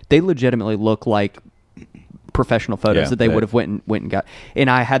mode. They legitimately look like professional photos that they would have went and got. And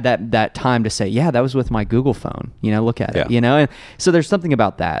I had that time to say, yeah, that was with my Google phone. Look at it. And so there's something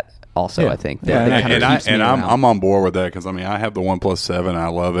about that. Also, I think that kind of keeps me around. I'm on board with that because I have the OnePlus 7. I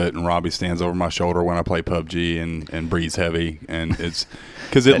love it, and Robbie stands over my shoulder when I play PUBG and breathes heavy, and it's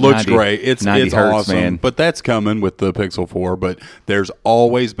because it looks great. It's hertz, awesome, man. But that's coming with the Pixel 4. But there's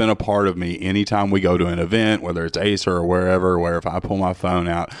always been a part of me anytime we go to an event, whether it's Acer or wherever, where if I pull my phone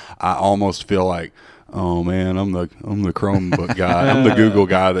out, I almost feel like, oh man, I'm the Chromebook guy. I'm the Google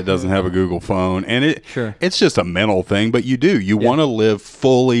guy that doesn't have a Google phone, and it's just a mental thing. But you want to live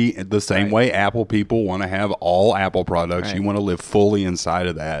fully the same way Apple people want to have all Apple products. Right. You want to live fully inside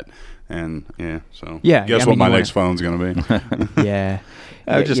of that, and guess what my next phone's going to be? Yeah,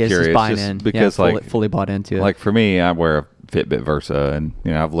 I'm just curious, just because fully bought into it. Like for me, I wear a Fitbit Versa, and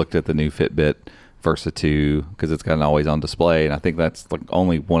I've looked at the new Fitbit Versa 2 because it's got an always on display, and I think that's like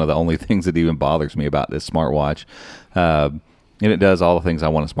one of the only things that even bothers me about this smartwatch. And it does all the things I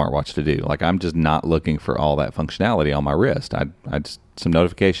want a smartwatch to do. Like I'm just not looking for all that functionality on my wrist. I just some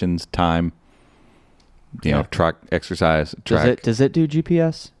notifications, time, track exercise. Does it do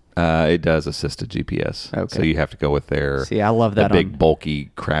GPS? It does assisted GPS. Okay. So you have to go with their. See, I love that big, bulky,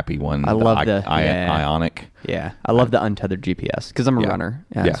 crappy one. I love the Ionic. Yeah, I love the untethered GPS because I'm a runner.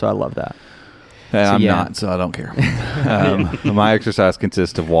 So I love that. I'm not, so I don't care. My exercise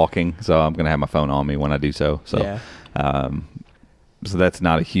consists of walking, so I'm going to have my phone on me when I do so. So, that's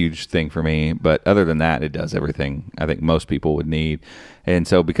not a huge thing for me. But other than that, it does everything I think most people would need. And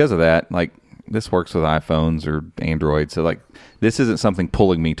so because of that, like, this works with iPhones or Android. So like, this isn't something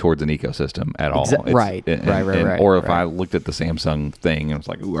pulling me towards an ecosystem at all. Right. Or if I looked at the Samsung thing and was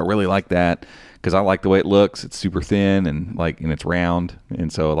like, ooh, I really like that because I like the way it looks. It's super thin and it's round.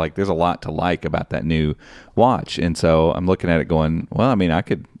 And so like, there's a lot to like about that new watch. And so I'm looking at it going, well, I mean, I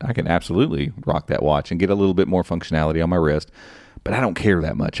could absolutely rock that watch and get a little bit more functionality on my wrist, but I don't care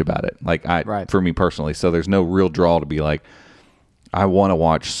that much about it. Like for me personally. So there's no real draw to be like, I want to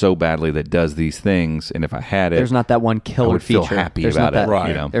watch so badly that does these things, and if I had it, there's not that one killer I would feature. feel happy about it. Right.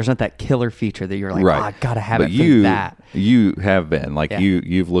 You know? There's not that killer feature that you're like, right. oh, I gotta have but it for that. You have been like Yeah.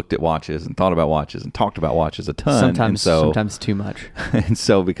 you've looked at watches and thought about watches and talked about watches a ton. Sometimes too much. And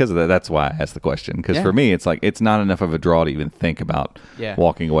so because of that, that's why I asked the question. Because for me, it's like it's not enough of a draw to even think about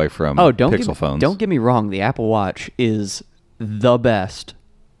walking away from Pixel phones. Don't get me wrong. The Apple Watch is the best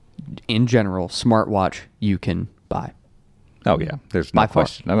in general smartwatch you can buy. Oh yeah, there's no By far.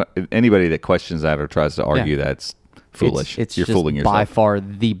 question. Anybody that questions that or tries to argue that's foolish. It's You're just fooling yourself. by far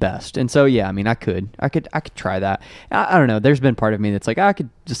the best. And so I mean, I could try that. I don't know. There's been part of me that's like, I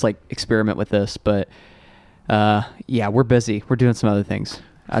could just like experiment with this, but we're busy. We're doing some other things.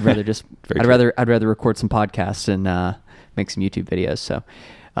 I'd rather just I'd rather record some podcasts and make some YouTube videos. So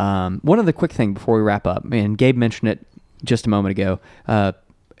one other quick thing before we wrap up, and Gabe mentioned it just a moment ago.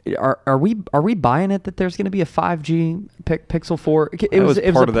 Are we buying it that there's going to be a 5G Pixel 4? It was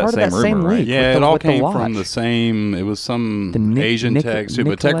part a of that same rumor, right? leak. Yeah, with it all with the came watch. from the same. It was some Asian tech,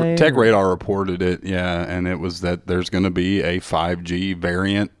 but Nicolay Tech Radar reported it. Yeah, and it was that there's going to be a 5G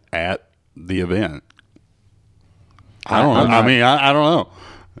variant at the event. I don't know. I don't know.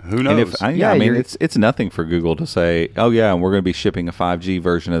 Who knows? And I mean, it's nothing for Google to say, oh yeah, and we're going to be shipping a 5G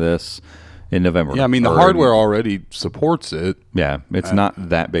version of this in November. Yeah, I mean, the hardware already supports it. Yeah, it's not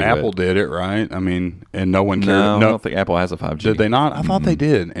that big. Apple did it, right? I mean, and no one cared. No, I don't think Apple has a 5G. Did they not? I thought they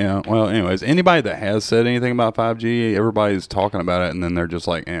did. Yeah. Well, anyways, anybody that has said anything about 5G, everybody's talking about it, and then they're just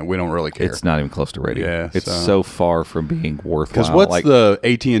like, we don't really care. It's not even close to ready. Yeah, it's so far from being worthwhile. Because what's the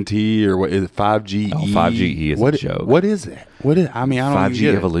AT&T or what is it, 5GE? Oh, 5GE is a joke. What is it? What is? I mean, I don't 5G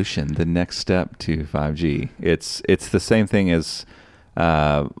get evolution, the next step to 5G. It's the same thing as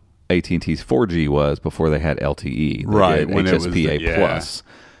AT&T's 4G was before they had LTE. Right, when HSPA it was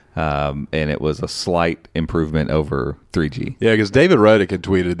Plus. And it was a slight improvement over 3G. Yeah, because David Reddick had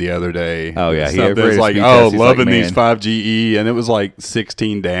tweeted the other day. Oh, yeah. He was like, loving these 5GE. And it was like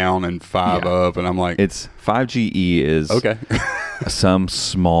 16 down and 5 up. And I'm like, it's 5GE is okay. some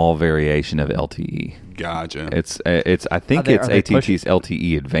small variation of LTE. Gotcha. It's I think it's AT&T's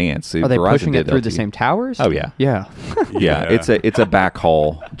LTE Advanced. Are they Verizon pushing it through LTE. the same towers? Oh yeah, yeah. It's a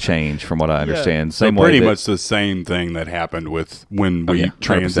backhaul change from what I understand. So Same pretty way much the same thing that happened with when we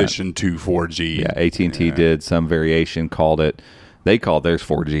transitioned to 4G. Yeah, AT&T did some variation, they called theirs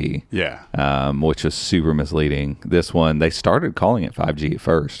 4G. Yeah. Which was super misleading. This one, they started calling it 5G at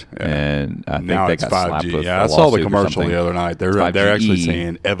first, and I think now they it's got slapped 5G. with Yeah, a I saw the lawsuit or commercial something. the other night. They're 5G. actually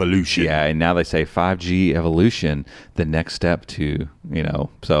saying evolution. Yeah, and now they say 5G evolution, the next step to,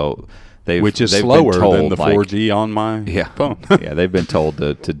 so which is they've slower been told, than the 4G on my phone. Yeah, they've been told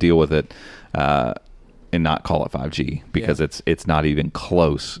to deal with it and not call it 5G because it's not even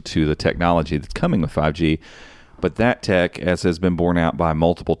close to the technology that's coming with 5G. But that tech, as has been borne out by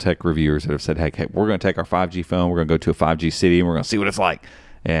multiple tech reviewers that have said, hey, we're going to take our 5G phone, we're going to go to a 5G city, and we're going to see what it's like.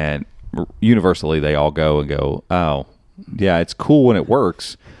 And universally, they all go, oh, yeah, it's cool when it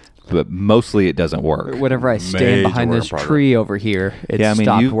works, but mostly it doesn't work. Whenever I stand behind this tree over here, it's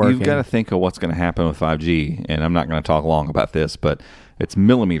stopped working. You've got to think of what's going to happen with 5G, and I'm not going to talk long about this, but it's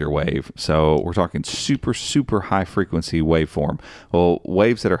millimeter wave, so we're talking super, super high frequency waveform. Well,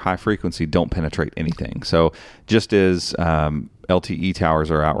 waves that are high frequency don't penetrate anything. So just as LTE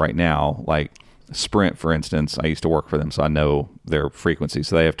towers are out right now, like Sprint, for instance, I used to work for them, so I know their frequency.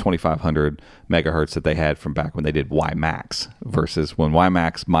 So they have 2,500 megahertz that they had from back when they did WiMAX versus when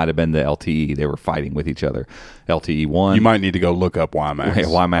WiMAX might have been the LTE. They were fighting with each other. LTE won. You might need to go look up WiMAX. Yeah,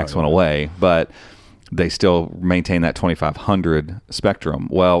 WiMAX went away, but they still maintain that 2,500 spectrum.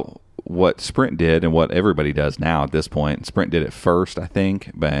 Well, what Sprint did and what everybody does now at this point, Sprint did it first, I think,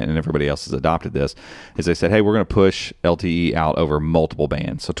 and everybody else has adopted this, is they said, hey, we're going to push LTE out over multiple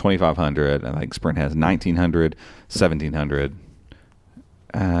bands. So 2,500, I think Sprint has 1,900, 1,700,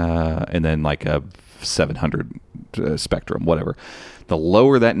 and then like a 700 spectrum, whatever. The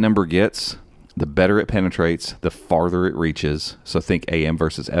lower that number gets, the better it penetrates, the farther it reaches. So think AM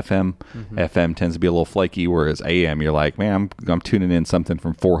versus FM. Mm-hmm. FM tends to be a little flaky, whereas AM, you're like, man, I'm tuning in something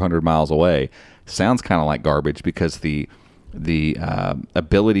from 400 miles away. Sounds kind of like garbage because the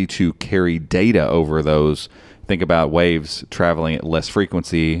ability to carry data over those. Think about waves traveling at less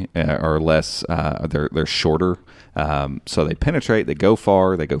frequency or less. They're shorter, so they penetrate. They go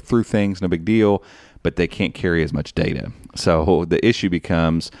far. They go through things. No big deal, but they can't carry as much data. So the issue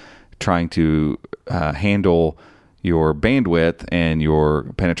becomes trying to handle your bandwidth and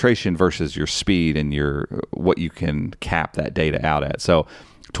your penetration versus your speed and your what you can cap that data out at. So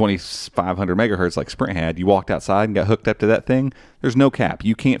 2,500 megahertz like Sprint had, you walked outside and got hooked up to that thing, there's no cap.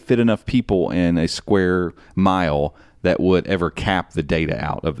 You can't fit enough people in a square mile that would ever cap the data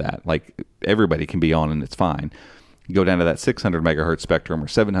out of that. Like everybody can be on and it's fine. You go down to that 600 megahertz spectrum or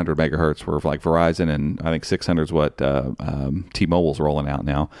 700 megahertz where like Verizon, and I think 600 is what T-Mobile's rolling out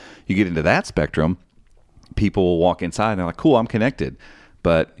now. You get into that spectrum, people will walk inside and they're like, cool, I'm connected.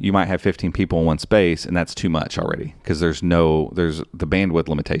 But you might have 15 people in one space, and that's too much already because the bandwidth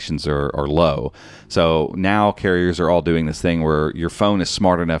limitations are low. So now carriers are all doing this thing where your phone is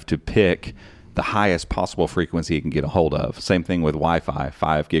smart enough to pick the highest possible frequency it can get a hold of. Same thing with Wi-Fi,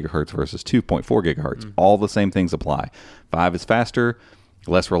 5 gigahertz versus 2.4 gigahertz. All the same things apply. 5 is faster,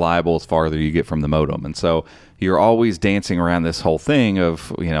 less reliable as farther you get from the modem. And so you're always dancing around this whole thing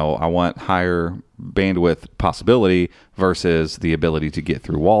of, I want higher bandwidth possibility versus the ability to get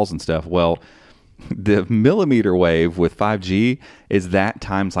through walls and stuff. Well, the millimeter wave with 5G is that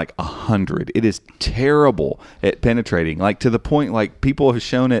times like 100. It is terrible at penetrating, like to the point like people have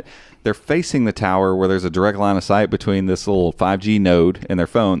shown it. They're facing the tower where there's a direct line of sight between this little 5G node and their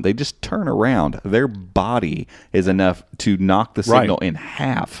phone. They just turn around. Their body is enough to knock the signal in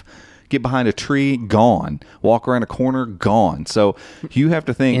half. Get behind a tree, gone. Walk around a corner, gone. So you have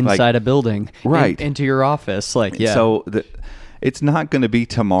to think inside a building, right? Into your office, So it's not going to be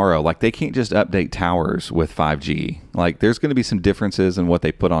tomorrow. Like they can't just update towers with 5G. Like there's going to be some differences in what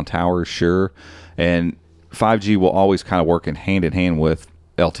they put on towers, sure. And 5G will always kind of work in hand with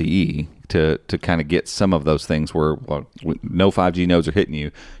LTE to kind of get some of those things where no 5G nodes are hitting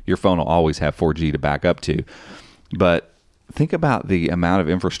you. Your phone will always have 4G to back up to. But think about the amount of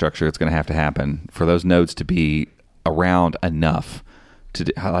infrastructure that's going to happen for those nodes to be around enough to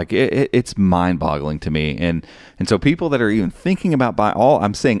like it's mind-boggling to me. And so people that are even thinking about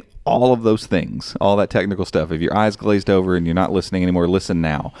I'm saying all of those things, all that technical stuff. If your eyes glazed over and you're not listening anymore, listen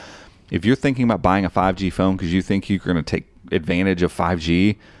now. If you're thinking about buying a 5G phone because you think you're going to take advantage of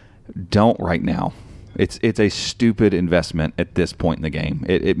 5G, don't right now. It's a stupid investment at this point in the game.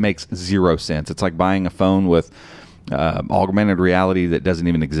 It makes zero sense. It's like buying a phone with augmented reality that doesn't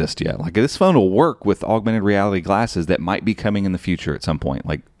even exist yet. Like this phone will work with augmented reality glasses that might be coming in the future at some point.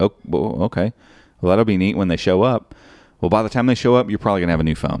 Like, okay, well that'll be neat when they show up. Well, by the time they show up, you're probably gonna have a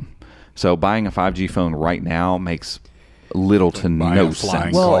new phone. So buying a 5G phone right now makes little to no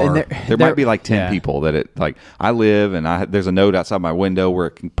sense. Well, and there might be like 10 people that it like. I live and there's a node outside my window where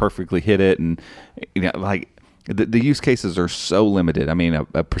it can perfectly hit it, and like. The use cases are so limited. I mean,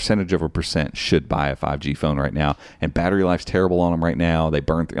 a percentage of a percent should buy a 5G phone right now, and battery life's terrible on them right now. They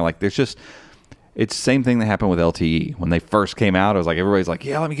burn through. Like, there's just it's the same thing that happened with LTE when they first came out. It was like everybody's like,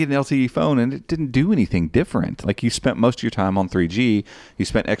 "Yeah, let me get an LTE phone," and it didn't do anything different. Like you spent most of your time on 3G, you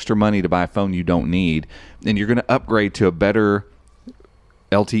spent extra money to buy a phone you don't need, and you're going to upgrade to a better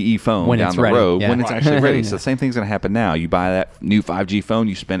LTE phone when down the road when it's actually ready. So the same thing's going to happen now. You buy that new 5G phone,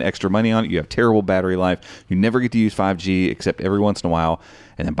 you spend extra money on it, you have terrible battery life, you never get to use 5G except every once in a while,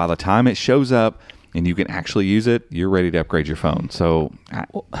 and then by the time it shows up and you can actually use it, you're ready to upgrade your phone. So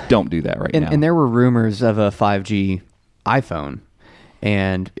don't do that right now. And there were rumors of a 5G iPhone,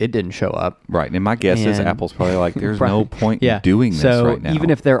 and it didn't show up. Right. And my guess is Apple's probably like, there's no point in doing this right now. Even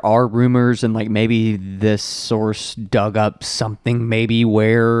if there are rumors and like maybe this source dug up something maybe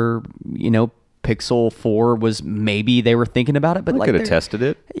where, Pixel 4 was maybe they were thinking about it, but they could have tested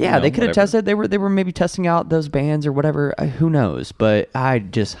it. Yeah, they could have tested. They were maybe testing out those bands or whatever. Who knows? But I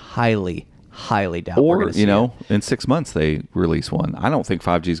just highly doubt. Or, in 6 months they release one. I don't think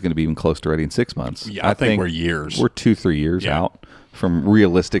 5G is going to be even close to ready in 6 months. Yeah, I think we're years. We're 2-3 years out from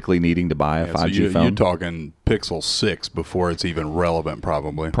realistically needing to buy a 5G phone. You're talking Pixel 6 before it's even relevant,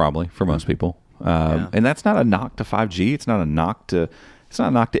 probably. Probably for most people. And that's not a knock to 5G. It's not a knock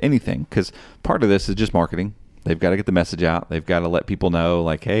to anything, because part of this is just marketing. They've got to get the message out. They've got to let people know,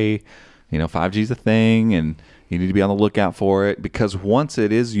 like, hey, 5G's a thing, and you need to be on the lookout for it, because once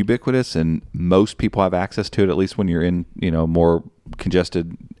it is ubiquitous and most people have access to it, at least when you're in, more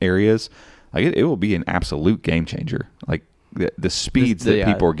congested areas, like it will be an absolute game changer. Like the speeds that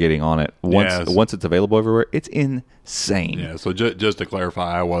people are getting on it once it's available everywhere, it's insane. Yeah. So just to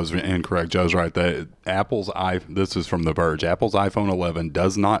clarify, I was incorrect. Joe's right. That this is from The Verge. Apple's iPhone 11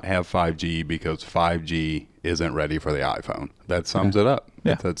 does not have 5G because 5G isn't ready for the iPhone. That sums it up.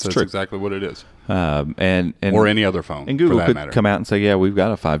 Yeah, that's exactly what it is. And or any other phone. And Google for that could matter. come out and say, yeah, we've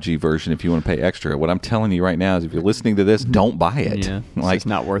got a 5G version if you want to pay extra. What I'm telling you right now is if you're listening to this, don't buy it. Yeah, it's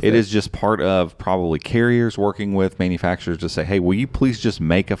not worth it. It is just part of probably carriers working with manufacturers to say, hey, will you please just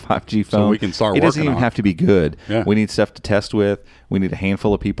make a 5G phone? So we can start It doesn't even have to be good. Yeah. We need stuff to test with. We need a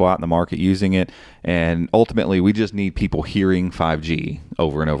handful of people out in the market using it. And ultimately, we just need people hearing 5G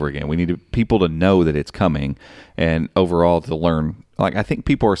over and over again. We need people to know that it's coming and overall to learn. Like, I think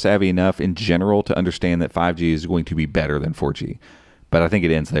people are savvy enough in general to understand that 5G is going to be better than 4G. But I think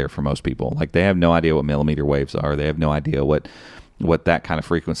it ends there for most people. Like, they have no idea what millimeter waves are. They have no idea what that kind of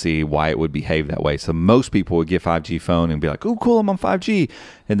frequency, why it would behave that way. So most people would get 5G phone and be like, oh, cool, I'm on 5G.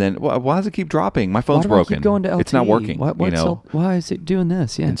 And then, why does it keep dropping? My phone's broken. I keep going to LTE? It's not working. Why is it doing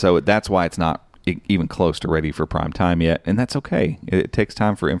this? Yeah. And so that's why it's not even close to ready for prime time yet. And that's okay. It takes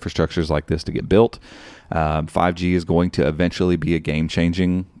time for infrastructures like this to get built. 5G is going to eventually be a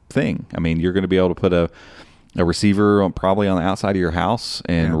game-changing thing. I mean, you're going to be able to put a receiver probably on the outside of your house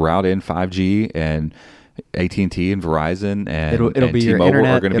and route in 5G, and AT&T and Verizon and it'll be T-Mobile your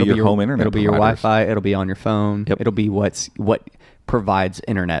internet. are going to be your home internet. It'll be your Wi-Fi. It'll be on your phone. Yep. It'll be what provides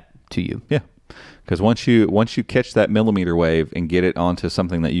internet to you. Yeah. Because once you catch that millimeter wave and get it onto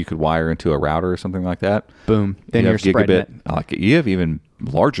something that you could wire into a router or something like that, boom, then you're spreading it. Like, you have even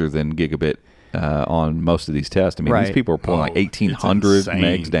larger than gigabit on most of these tests. I mean, these people are pulling like 1,800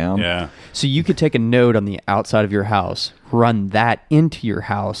 megs down. Yeah. So you could take a node on the outside of your house, run that into your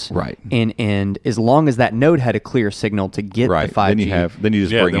house, right? And as long as that node had a clear signal to get the 5G, then you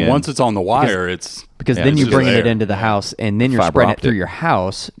just bring it in. Once it's on the wire, because then you bring it into the house, and then you're spreading it through your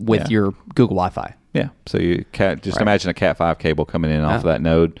house with your Google Wi-Fi. Yeah. So you imagine a Cat 5 cable coming in off of that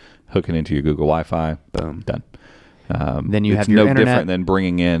node, hooking into your Google Wi-Fi. Boom. Done. Then you have your internet. It's no different than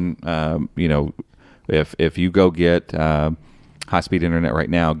bringing in, if you go get high-speed internet right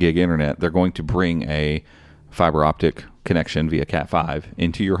now, gig internet, they're going to bring a fiber optic connection via Cat 5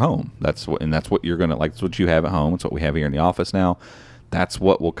 into your home. That's what you're gonna like. That's what you have at home. It's what we have here in the office now. That's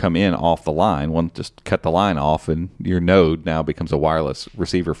what will come in off the line. One, just cut the line off, and your node now becomes a wireless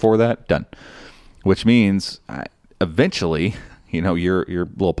receiver for that. Done. Which means eventually, your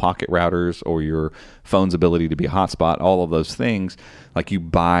little pocket routers or your phone's ability to be a hotspot, all of those things, like you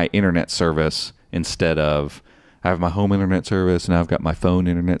buy internet service instead of, I have my home internet service and I've got my phone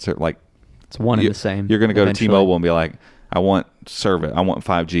internet service. Like, it's one and the same. You're going to go to T-Mobile and be like, I want service, I want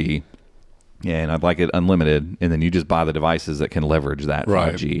 5G, and I'd like it unlimited, and then you just buy the devices that can leverage that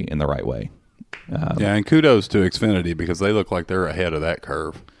 5G in the right way. And kudos to Xfinity, because they look like they're ahead of that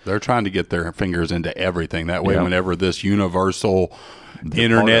curve. They're trying to get their fingers into everything. That way, whenever this universal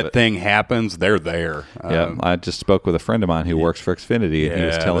internet thing happens, they're there. I just spoke with a friend of mine who works for Xfinity, and he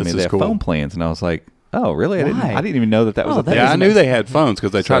was telling me they have phone plans, and I was like, oh, really? I didn't even know that was a thing. Yeah, I knew they had phones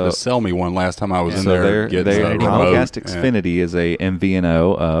because they tried to sell me one last time I was in there. Comcast Xfinity is a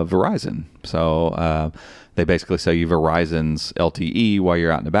MVNO of Verizon. So they basically sell you Verizon's LTE while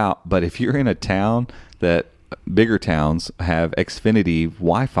you're out and about. But if you're in a town that bigger towns have Xfinity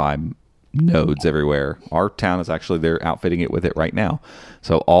Wi-Fi nodes everywhere, our town is actually, they're outfitting it with it right now.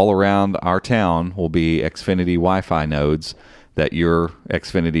 So all around our town will be Xfinity Wi-Fi nodes that your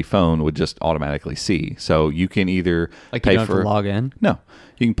Xfinity phone would just automatically see. So you can either pay for to log in. No,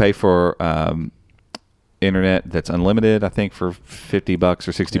 you can pay for internet that's unlimited, I think for $50 or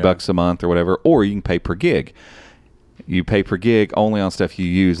 $60 a month or whatever, or you can pay per gig. You pay per gig only on stuff you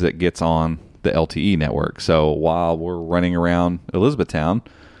use that gets on the LTE network. So while we're running around Elizabethtown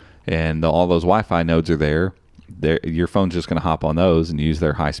and all those Wi-Fi nodes are there, your phone's just going to hop on those and use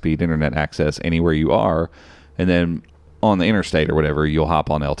their high-speed internet access anywhere you are. And then on the interstate or whatever, you'll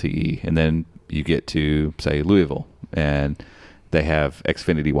hop on LTE, and then you get to, say, Louisville, and they have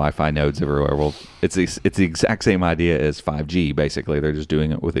Xfinity Wi-Fi nodes everywhere. Well, it's the exact same idea as 5G, basically. They're just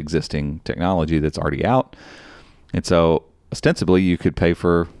doing it with existing technology that's already out. And so, ostensibly, you only pay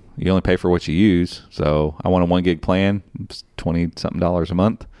for what you use. So, I want a 1 gig plan, it's $20-something a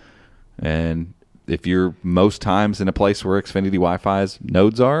month. And if you're most times in a place where Xfinity Wi-Fi's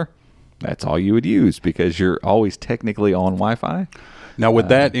nodes are, that's all you would use because you're always technically on Wi-Fi. Now, would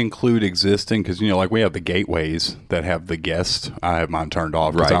that include existing? Because, like we have the gateways that have the guest. I have mine turned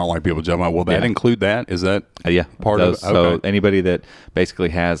off because I don't like people jumping out. Will that include that? Is that part of it? Okay. So anybody that basically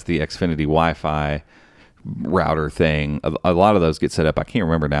has the Xfinity Wi-Fi router thing. A lot of those get set up. I can't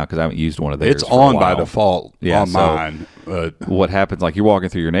remember now because I haven't used one of theirs. It's for a on by while. default on mine. What happens, like you're walking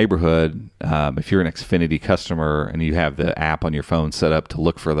through your neighborhood, if you're an Xfinity customer and you have the app on your phone set up to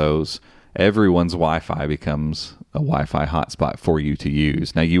look for those, everyone's Wi-Fi becomes a Wi-Fi hotspot for you to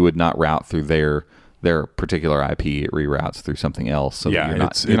use. Now, you would not route through their particular IP. It reroutes through something else, so Yeah, you're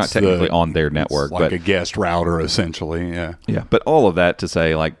not technically on their network. It's like a guest router, essentially. Yeah. Yeah, but all of that to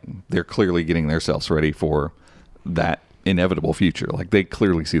say, like, they're clearly getting themselves ready for that inevitable future. Like, they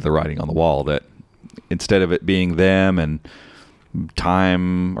clearly see the writing on the wall that instead of it being them and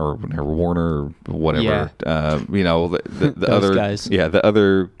Time or Warner or whatever, the other guys. the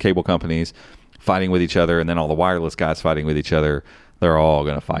other cable companies fighting with each other, and then all the wireless guys fighting with each other. They're all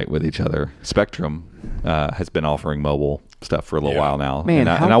going to fight with each other. Spectrum has been offering mobile stuff for a little while now. Man,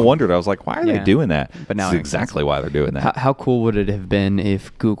 and I wondered, I was like, why are they doing that? But now this is exactly why they're doing that. How cool would it have been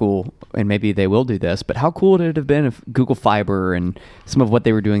if Google, and maybe they will do this, but how cool would it have been if Google Fiber and some of what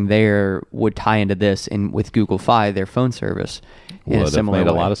they were doing there would tie into this, and with Google Fi, their phone service, in a Would have similar made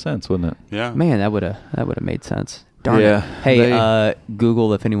a way? lot of sense, wouldn't it? Yeah. Man, that would have made sense. Darn Yeah, it. Hey, they-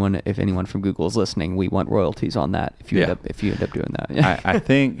 Google, if anyone from Google is listening, we want royalties on that. If you end up doing that, I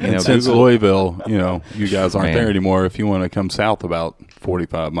think And since Google, Louisville, you guys aren't Man. there anymore. If you want to come south about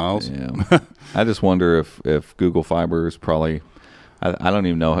 45 miles, Yeah. I just wonder if Google Fiber is probably. I don't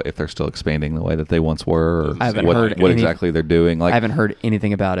even know if they're still expanding the way that they once were, or I haven't what heard what any- exactly they're doing. Like, I haven't heard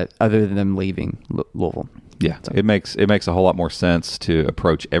anything about it other than them leaving Louisville. yeah, So- it makes a whole lot more sense to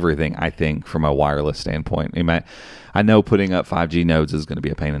approach everything, I think, from a wireless standpoint. I know putting up 5G nodes is going to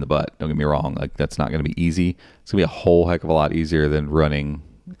be a pain in the butt. Don't get me wrong; like, that's not going to be easy. It's going to be a whole heck of a lot easier than running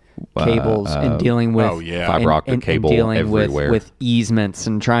Cables and dealing with fiber optic cable dealing everywhere. with easements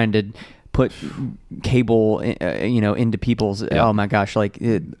and trying to put cable into people's Yeah. oh my gosh, like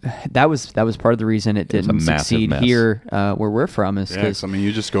that was part of the reason it was a didn't massive succeed mess. here where we're from is Yeah, because 'cause, I mean,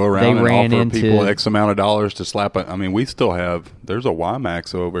 you just go around they and ran offer into- people X amount of dollars to slap it. I mean, we still have. There's a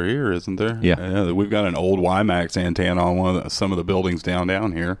WiMAX over here, isn't there? Yeah. We've got an old WiMAX antenna on some of the buildings down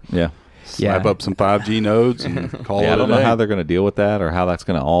here. yeah. Slap up some 5G nodes and call Yeah, it I don't a know day. how they're going to deal with that or how that's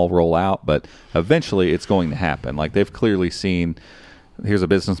going to all roll out, but eventually it's going to happen. Like, they've clearly seen, here's a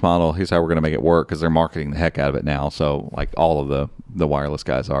business model, here's how we're going to make it work, because they're marketing the heck out of it now. So, like, all of the wireless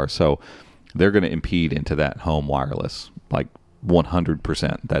guys are. So they're going to impede into that home wireless, like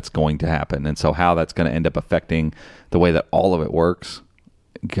 100%. That's going to happen. And so how that's going to end up affecting the way that all of it works,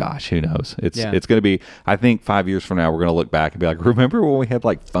 gosh, who knows? It's going to be, I think 5 years from now, we're going to look back and be like, remember when we had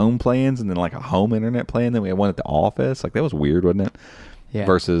like phone plans and then like a home internet plan, then we had one at the office? Like, that was weird, wasn't it? Yeah.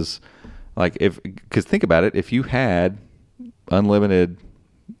 Versus, like, because think about it, if you had unlimited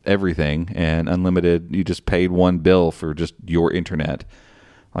everything and unlimited, you just paid one bill for just your internet,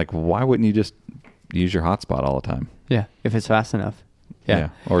 like, why wouldn't you just use your hotspot all the time? Yeah, if it's fast enough. Yeah.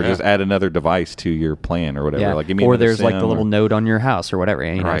 Or just add another device to your plan or whatever. Yeah. Like, give me or another there's like the SIM little or- node on your house or whatever.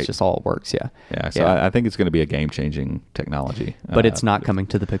 And, Right. it's just all it works. Yeah. Yeah, so I think it's going to be a game-changing technology. But it's not coming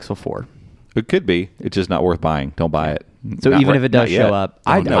to the Pixel 4. It could be. It's just not worth buying. Don't buy it. So Not even right- if it does not yet. show up,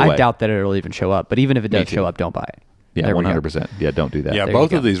 No, no I way. doubt that it'll even show up. But even if it Me does too. show up, don't buy it. Yeah, There we go. 100%. Yeah, don't do that. Yeah, There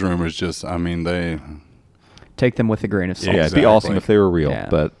both you of go. these rumors just, I mean, they. Take them with a grain of salt. Yeah, it'd be Exactly. awesome if they were real, Yeah.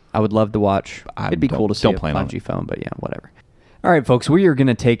 but I would love to watch. I It'd be don't- cool to see don't a plan on 5G phone, but yeah, whatever. All right, folks, we are going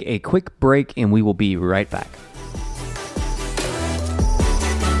to take a quick break, and we will be right back.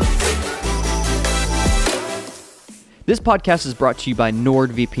 This podcast is brought to you by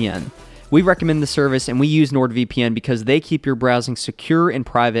NordVPN. We recommend the service, and we use NordVPN because they keep your browsing secure and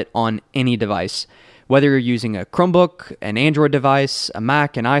private on any device. Whether you're using a Chromebook, an Android device, a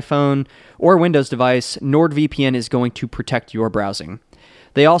Mac, an iPhone, or a Windows device, NordVPN is going to protect your browsing.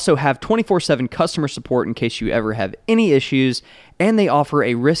 They also have 24/7 customer support in case you ever have any issues, and they offer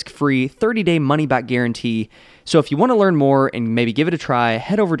a risk-free 30-day money-back guarantee. So if you want to learn more and maybe give it a try,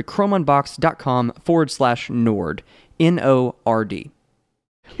 head over to chromeunboxed.com/Nord, Nord.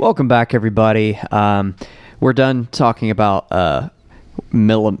 Welcome back, everybody. We're done talking about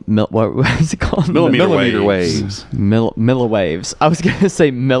what was it called? Millimeter waves. Milliwaves. I was going to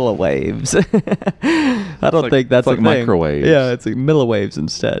say milliwaves. I don't think that's like a thing. microwaves. Yeah, it's like milliwaves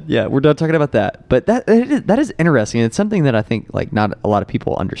instead. Yeah, we're done talking about that. But that is interesting. It's something that I think like not a lot of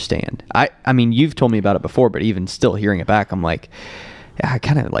people understand. I mean, you've told me about it before, but even still hearing it back, I'm like, yeah, I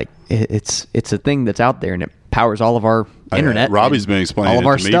kind of like it's a thing that's out there and it powers all of our internet. Robbie's and been explaining all of it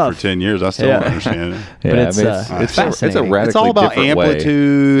our to me stuff. for 10 years. I still don't understand it. But Yeah, it's, I mean, it's it's a fascinating. radically It's all about different way.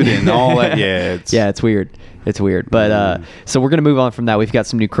 amplitude and all that. Yeah, Yeah, it's weird. It's weird. But so we're gonna move on from that. We've got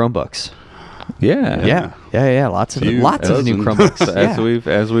some new Chromebooks. Yeah. Lots of new Chromebooks.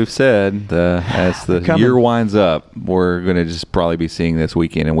 As we've said, as the year winds up, we're going to just probably be seeing this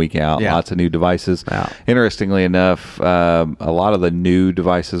week in and week out. Yeah. Lots of new devices. Yeah. Interestingly enough, a lot of the new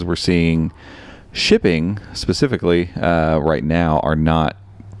devices we're seeing shipping specifically right now are not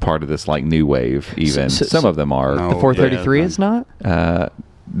part of this like new wave. Even some of them are. The 433 is not.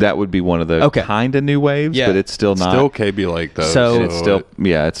 That would be one of the kind of new waves, but it's still not. Still Kaby Lake though. So it's still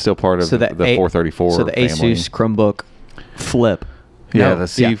it's still part of the 434. So the family. Asus Chromebook Flip. Yeah, the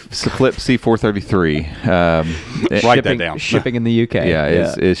Flip C433. Write that down. Shipping in the UK.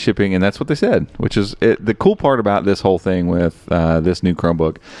 Is shipping, and that's what they said. Which is the cool part about this whole thing with this new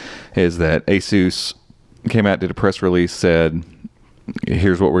Chromebook is that Asus came out, did a press release, said,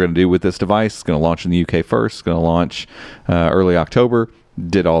 "Here's what we're going to do with this device. It's going to launch in the UK first. It's going to launch early October."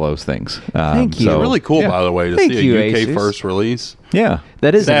 Did all those things. Thank you. So, really cool, by the way, to see a UK Asus. First release. Yeah,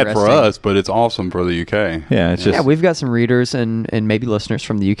 that is sad interesting for us, but it's awesome for the UK. Yeah, it's just we've got some readers and maybe listeners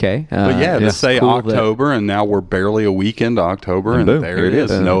from the UK. But to say cool October, and now we're barely a week into October, and boom, there it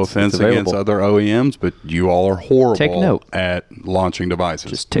is. No offense against other OEMs, but you all are horrible at launching devices.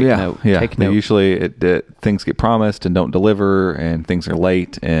 Just take note. Yeah, take note. Usually things get promised and don't deliver, and things are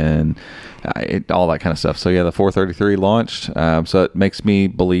late, and all that kind of stuff. So the 433 launched. So it makes me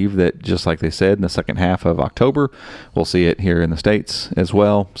believe that just like they said, in the second half of October, we'll see it here in the States as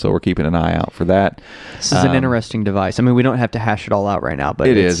well. So we're keeping an eye out for that. This is an interesting device. I mean, we don't have to hash it all out right now, but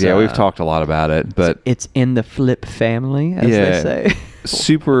it is. Yeah, we've talked a lot about it, but it's in the Flip family, as they say.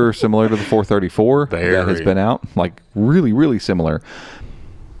 Super similar to the 434 that has been out. Like really, really similar.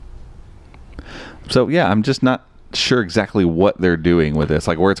 So I'm just not sure exactly what they're doing with this,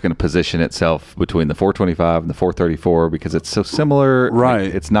 like where it's going to position itself between the 425 and the 434, because it's so similar.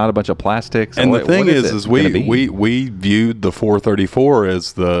 Right. It's not a bunch of plastics. And the thing is we viewed the 434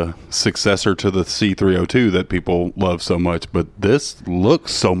 as the successor to the C302 that people love so much, but this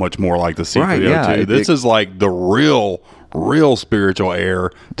looks so much more like the C302. Right, yeah, this is like the real spiritual heir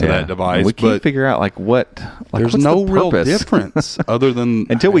to that device. And we can't figure out there's no real difference other than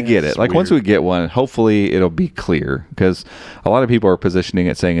until we get it. Like once we get one, hopefully it'll be clear, because a lot of people are positioning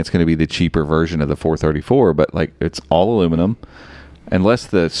it saying it's going to be the cheaper version of the 434, but like it's all aluminum. Unless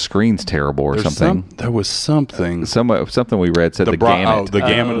the screen's terrible or something. There was something we read said the gamut.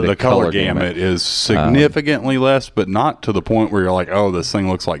 The color gamut is significantly less, but not to the point where you're like, oh, this thing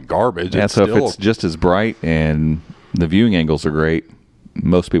looks like garbage. Yeah, so if it's just as bright and the viewing angles are great,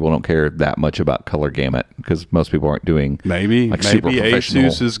 most people don't care that much about color gamut, because most people aren't doing maybe super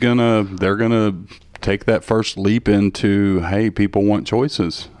professional. Asus is they're gonna take that first leap into, hey, people want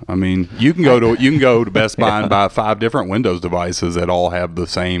choices. I mean, you can go to Best Buy and buy 5 different Windows devices that all have the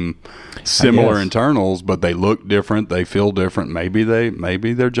same similar internals, but they look different, they feel different. Maybe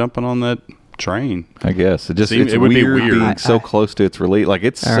they're jumping on that train. I guess it's weird being so close to its release. Like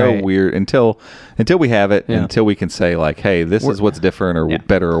it's so weird until we have it, until we can say like, hey, this is what's different or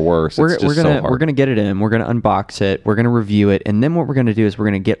better or worse. We're gonna get it in. We're gonna unbox it. We're gonna review it, and then what we're gonna do is we're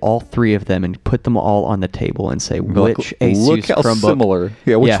gonna get all 3 of them and put them all on the table and say which Asus look how Chromebook. Similar.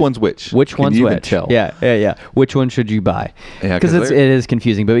 Yeah, which one's which? Which one's which? Tell? Yeah. Which one should you buy? Yeah, because it is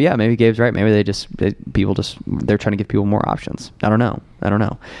confusing. But maybe Gabe's right. Maybe they're trying to give people more options. I don't know.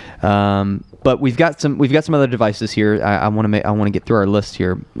 But we've got some other devices here. I want to get through our list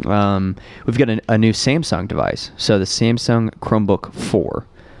here. We've got a new Samsung device. So the Samsung Chromebook 4.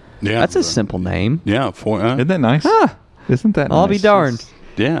 Yeah, that's a simple name. Yeah, 4. Isn't that nice? Isn't that? I'll nice? be darned.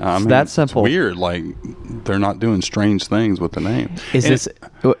 Yeah, I mean, that's simple. It's weird. Like they're not doing strange things with the name.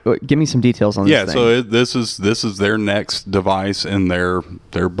 Give me some details on this. Yeah, so this is their next device in their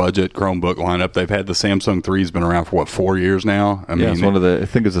budget Chromebook lineup. They've had the Samsung 3's been around for 4 years now. I mean, it's I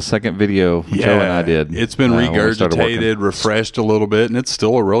think it's the second video Joe and I did. It's been regurgitated, refreshed a little bit, and it's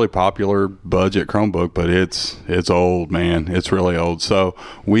still a really popular budget Chromebook, but it's old, man. It's really old. So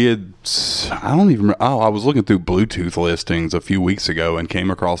I was looking through Bluetooth listings a few weeks ago and came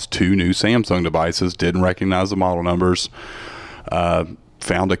across 2 new Samsung devices. Didn't recognize the model numbers.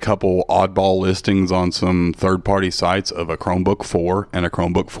 Found a couple oddball listings on some third-party sites of a Chromebook 4 and a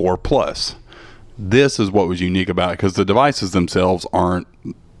Chromebook 4 Plus. This is what was unique about it, because the devices themselves aren't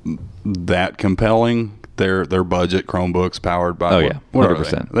that compelling. They're budget Chromebooks powered by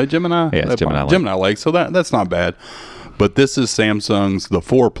 100%. Are they Gemini? Yeah, it's Gemini Lake. So that's not bad. But this is the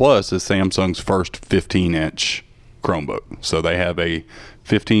 4 Plus is Samsung's first 15-inch Chromebook. So they have a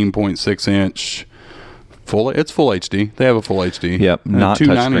 15.6-inch it's full HD. They have a full HD. Yep, not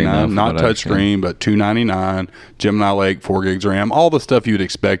touchscreen. Not touchscreen, but $299. Gemini Lake, 4 gigs of RAM, all the stuff you'd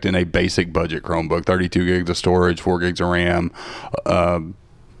expect in a basic budget Chromebook. 32 gigs of storage, 4 gigs of RAM.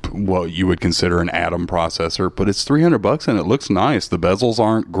 what you would consider an Atom processor, but it's $300 and it looks nice. The bezels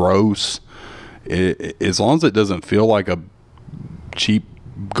aren't gross. As long as it doesn't feel like a cheap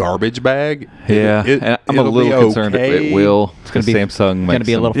garbage bag. And I'm a little concerned if it will. It's going to be Samsung going to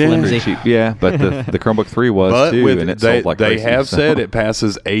be a little flimsy. Cheap. Yeah, but the Chromebook 3 was too, and it sold like they crazy, have said it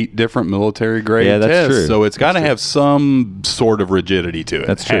passes 8 different military grade that's tests, true. so it's got to have some sort of rigidity to it.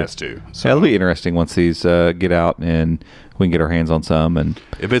 That's it true. Has to. So. It'll be interesting once these get out and we can get our hands on some. And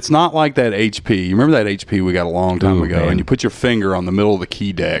if it's not like that HP, you remember that HP we got a long time ago, man. and you put your finger on the middle of the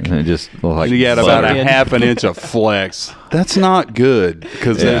key deck, it just like and you got about butter. a half an inch of flex. That's not good,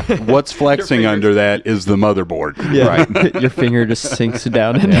 because what's flexing under that is the motherboard. Yeah. Right. Your finger just sinks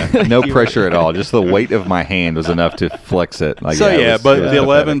down. No pressure at all. Just the weight of my hand was enough to flex it. Like, So it but was the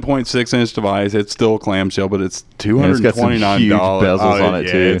pathetic. 11.6 inch device, it's still clamshell, but it's $229. And it's got some huge bezels on it,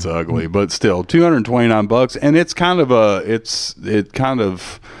 yeah, too. it's ugly, but still $229, and it's kind of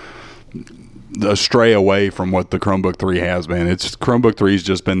a stray away from what the Chromebook 3 has been. It's Chromebook 3's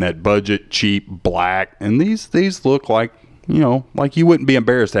just been that budget, cheap, black, and these look like, like you wouldn't be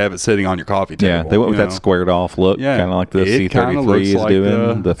embarrassed to have it sitting on your coffee table. Yeah, they went with that squared off look, kind of like the C33 is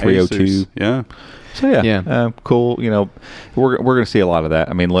doing, the 302. Asus. Yeah. So cool. We're going to see a lot of that.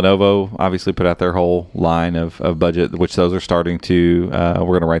 I mean, Lenovo obviously put out their whole line of budget, which those are starting to. We're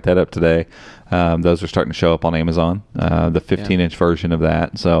going to write that up today. Those are starting to show up on Amazon. The 15-inch version of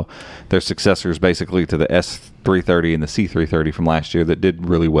that. So they're successors basically to the S330 and the C330 from last year that did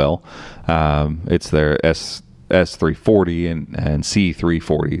really well. It's their S340 and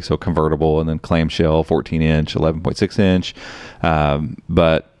C340, so convertible, and then clamshell, 14-inch, 11.6 inch,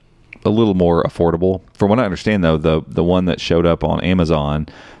 but a little more affordable. From what I understand, though, the one that showed up on Amazon,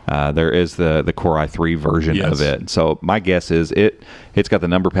 there is the Core i3 version of it. So my guess is it's got the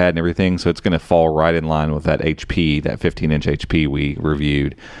number pad and everything, so it's going to fall right in line with that HP, that 15-inch HP we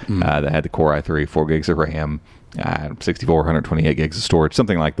reviewed, that had the Core i3, 4 gigs of RAM, 64, 128 gigs of storage,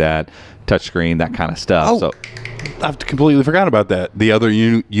 something like that, touchscreen, that kind of stuff. Oh, so I've completely forgot about that. The other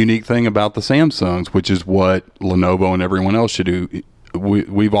unique thing about the Samsungs, which is what Lenovo and everyone else should do,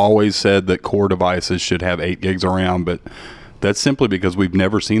 we've always said that core devices should have 8 gigs of RAM, but that's simply because we've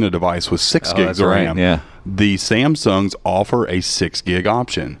never seen a device with 6 gigs of RAM. Yeah. The Samsungs offer a 6 gig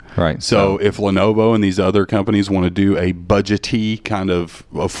option. Right. So if Lenovo and these other companies want to do a budgety kind of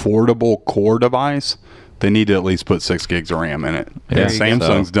affordable core device, they need to at least put 6 gigs of RAM in it. Yeah. And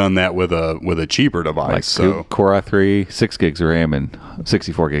Samsung's done that with a cheaper device. Like so Core i3, 6 gigs of RAM and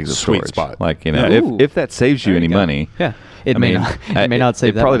 64 gigs of Sweet storage. spot. Like, Ooh. if that saves you any money. Yeah. It may not save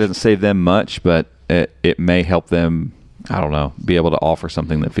it that probably much. doesn't save them much, but it may help them, I don't know, be able to offer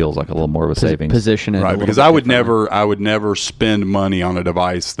something that feels like a little more of a savings. Position it a right, little because bit I would differently. never spend money on a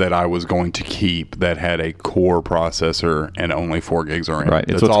device that I was going to keep that had a core processor and only 4 gigs of RAM. Right.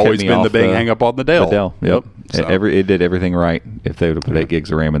 It's what's always kept me been the off big hang up on the Dell. Yep. So. It did everything right. If they would have put 8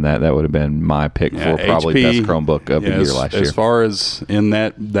 gigs of RAM in that would have been my pick for probably HP, best Chromebook of the year last year. As far as in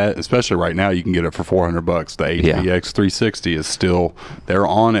that especially right now, you can get it for $400. The HP X360 is still, they're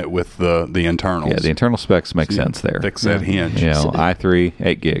on it with the internals. Yeah, the internal specs make sense there. Fix that hinge. i3,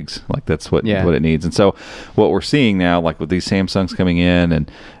 8 gigs. Like that's what it needs. And so what we're seeing now, like with these Samsungs coming in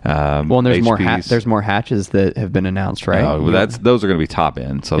and and there's more hatches that have been announced, right? Those are going to be top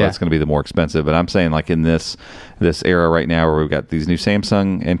end, so that's going to be the more expensive. But I'm saying like in this era right now where we've got these new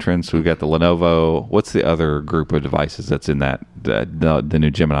Samsung entrants, we've got the Lenovo. What's the other group of devices that's in that the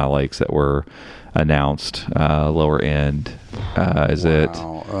new Gemini Lakes that were announced lower end?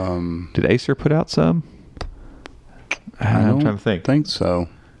 Did Acer put out some? I'm trying to think so.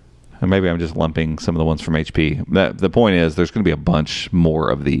 And maybe I'm just lumping some of the ones from HP. The point is, there's going to be a bunch more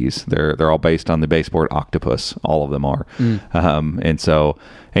of these. They're all based on the baseboard Octopus. All of them are. And so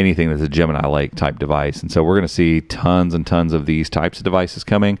anything that's a Gemini Lake type device. And so we're going to see tons and tons of these types of devices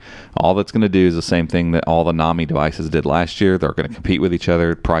coming. All that's going to do is the same thing that all the Nami devices did last year. They're going to compete with each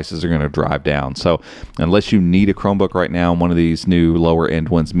other. Prices are going to drive down. So unless you need a Chromebook right now, and one of these new lower end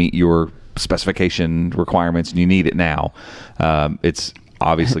ones meet your specification requirements and you need it now, it's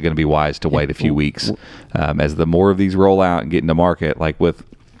obviously going to be wise to wait a few weeks as the more of these roll out and get into market. Like with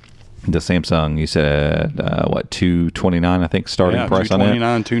the Samsung, you said $229, I think, starting price on it.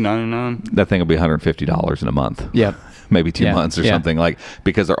 $299. That thing will be $150 in a month. Yep. Maybe 2 months or something, like,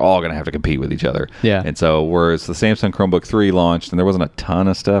 because they're all going to have to compete with each other. Yeah. And so whereas the Samsung Chromebook 3 launched and there wasn't a ton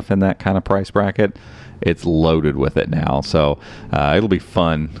of stuff in that kind of price bracket, it's loaded with it now. So it'll be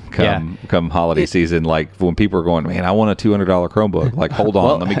fun come holiday season. Like when people are going, man, I want a $200 Chromebook. Like, hold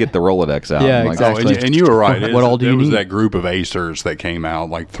on, let me get the Rolodex out. Yeah, like, exactly. And you were right. What all do you was need? that group of Acers that came out,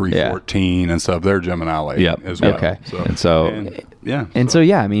 like 314 and stuff. They're Gemini Lake as well. Okay. And so Yeah. And so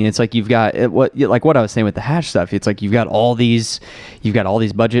I mean, it's like you've got what I was saying with the Hatch stuff. It's like you've got all these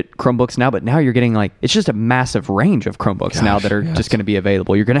budget Chromebooks now, but now you're getting like it's just a massive range of Chromebooks now that are just going to be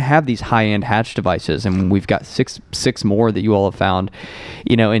available. You're going to have these high-end Hatch devices, and we've got six more that you all have found,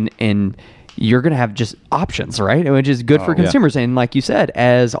 and you're going to have just options, right? Which is good for consumers. And like you said,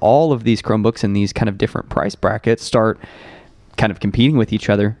 as all of these Chromebooks in these kind of different price brackets start kind of competing with each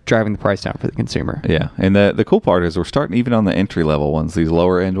other, driving the price down for the consumer. Yeah, and the cool part is we're starting even on the entry level ones, these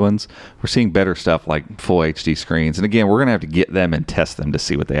lower end ones, we're seeing better stuff like full HD screens. And again, we're going to have to get them and test them to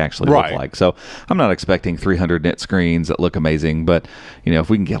see what they actually look like. So I'm not expecting 300 nit screens that look amazing, but if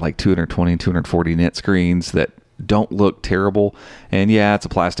we can get like 220 and 240 nit screens that don't look terrible, and it's a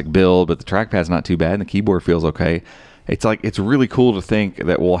plastic build, but the trackpad's not too bad and the keyboard feels okay. It's really cool to think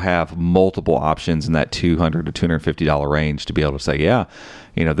that we'll have multiple options in that $200 to $250 range to be able to say,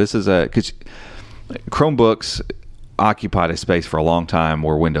 this is because Chromebooks occupied a space for a long time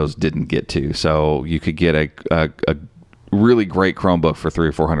where Windows didn't get to. So you could get a really great Chromebook for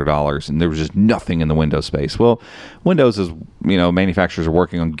 $300 or $400, and there was just nothing in the Windows space. Well, Windows is, manufacturers are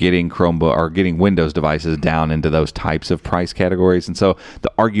working on getting Chromebook or getting Windows devices down into those types of price categories, and so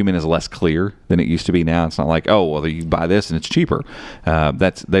the argument is less clear than it used to be. Now it's not like, oh, well, you buy this and it's cheaper.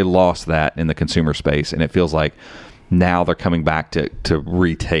 They lost that in the consumer space, and it feels like now they're coming back to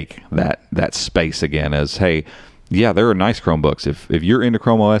retake that space again as, hey, yeah, there are nice Chromebooks. If you're into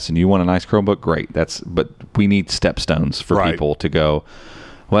Chrome OS and you want a nice Chromebook, great. But we need stepstones for people to go,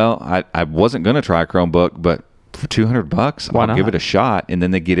 well, I wasn't going to try a Chromebook, but for $200, I'll give it a shot. And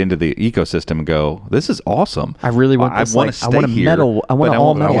then they get into the ecosystem and go, this is awesome. I really want this. I want to stay here. I want an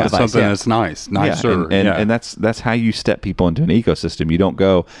all metal device. Something that's nicer. And that's how you step people into an ecosystem. You don't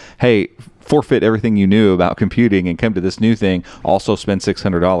go, hey, forfeit everything you knew about computing and come to this new thing, also spend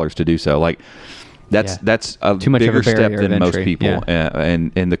 $600 to do so. Like, That's a too much bigger of a step than most people.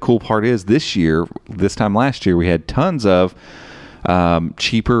 And the cool part is this time last year, we had tons of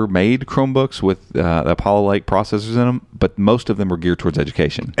cheaper made Chromebooks with the Apollo Lake processors in them, but most of them were geared towards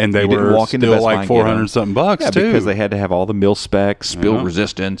education. And they were still like $400 something bucks too. Because they had to have all the mil specs, spill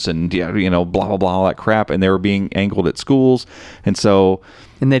resistance, and blah blah blah, all that crap, and they were being angled at schools, and so.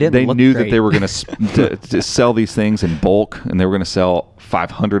 And they knew that they were going to sell these things in bulk, and they were going to sell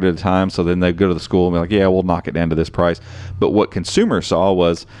 500 at a time. So then they'd go to the school and be like, yeah, we'll knock it down to this price. But what consumers saw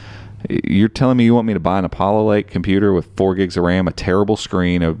was, you're telling me you want me to buy an Apollo Lake computer with 4 gigs of RAM, a terrible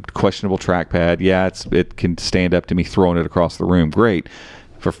screen, a questionable trackpad. Yeah, it can stand up to me throwing it across the room. Great.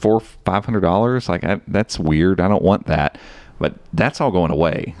 For $500, that's weird. I don't want that. But that's all going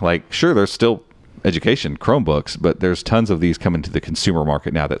away. Like, sure, there's still education Chromebooks, but there's tons of these coming to the consumer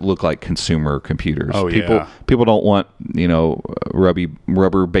market now that look like consumer computers. People don't want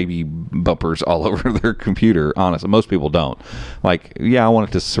rubber baby bumpers all over their computer. Honestly, most people don't. Like, I want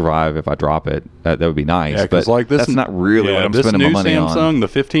it to survive if I drop it. That would be nice. But like that's not really what I'm spending my money on. This new Samsung,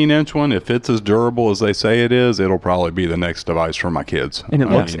 the 15-inch one, if it's as durable as they say it is, it'll probably be the next device for my kids. And it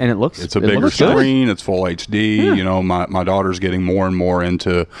looks. It's a bigger screen. It's full HD. Yeah. My daughter's getting more and more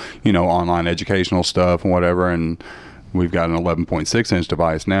into online educational stuff and whatever, and we've got an 11.6-inch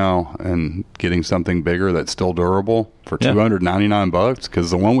device now, and getting something bigger that's still durable for $299,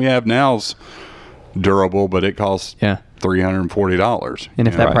 because the one we have now is durable, but it costs $340. And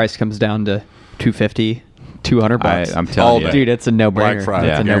if that price comes down to $250, $200, I'm telling you, dude, it's a no-brainer. Black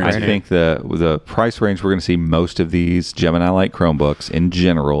Friday. It's a no-brainer. I think the price range we're going to see most of these Gemini Lite Chromebooks in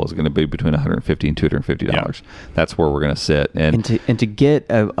general is going to be between $150 and $250. Yeah. That's where we're going to sit, and to get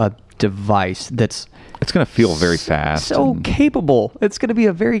a device that's it's going to feel very fast, so capable. It's going to be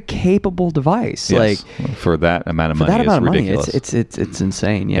a very capable device. Yes, like for that amount of money, it's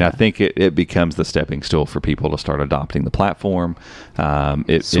insane. Yeah, and I think it becomes the stepping stool for people to start adopting the platform.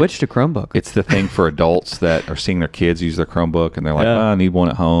 Switch to Chromebook. It's the thing for adults that are seeing their kids use their Chromebook, and they're like, I need one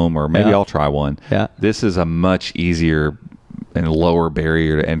at home, or maybe I'll try one. Yeah, this is a much easier and lower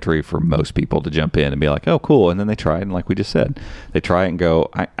barrier to entry for most people to jump in and be like, oh, cool. And then they try it. And like we just said, they try it and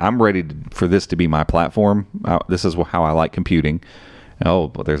go, I'm ready for this to be my platform. This is how I like computing. Oh,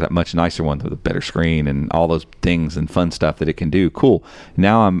 but there's that much nicer one with a better screen and all those things and fun stuff that it can do. Cool.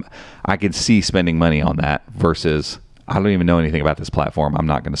 Now I can see spending money on that versus I don't even know anything about this platform. I'm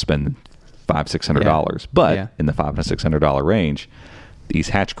not going to spend $500-$600. But in the $500 to $600 range, these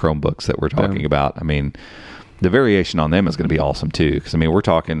Hatch Chromebooks that we're talking about, I mean, the variation on them is going to be awesome too, because we're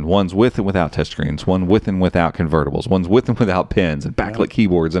talking ones with and without touchscreens, one with and without convertibles, ones with and without pens and backlit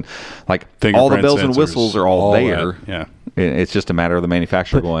keyboards, and like all the bells and whistles are all there. Yeah, it's just a matter of the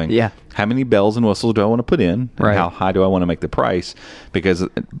manufacturer going, how many bells and whistles do I want to put in, and how high do I want to make the price? Because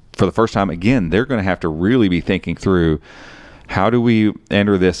for the first time, again, they're going to have to really be thinking through, how do we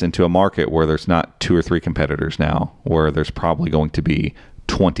enter this into a market where there's not 2 or 3 competitors now, where there's probably going to be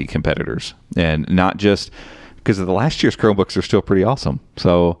 20 competitors, and not just because of the last year's Chromebooks are still pretty awesome.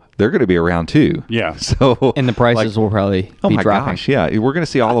 So they're going to be around too. Yeah. So and the prices will probably be dropping. Gosh, yeah. We're going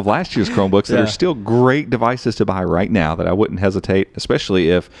to see all of last year's Chromebooks that are still great devices to buy right now that I wouldn't hesitate, especially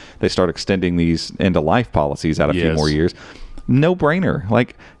if they start extending these end of life policies out a few more years. No brainer.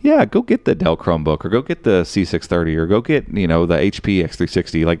 Like, yeah, go get the Dell Chromebook or go get the C630 or go get, the HP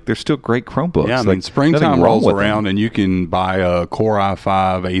X360. Like, they're still great Chromebooks. Yeah, I mean, springtime rolls around and you can buy a Core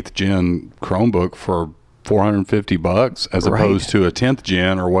i5 8th gen Chromebook for $450 as opposed to a 10th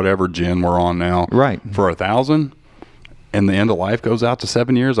gen or whatever gen we're on now for $1,000, and the end of life goes out to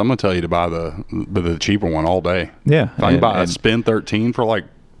 7 years. I'm going to tell you to buy the cheaper one all day. Yeah. If I can buy a Spin 13 for like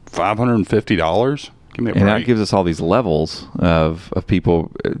 $550, give me a break. And that gives us all these levels of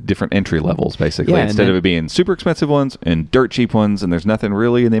people, different entry levels, basically. Yeah, instead of it being super expensive ones and dirt cheap ones, and there's nothing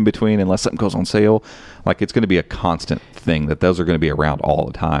really in between unless something goes on sale. Like, it's going to be a constant thing that those are going to be around all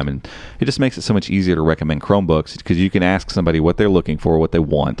the time. And it just makes it so much easier to recommend Chromebooks because you can ask somebody what they're looking for, what they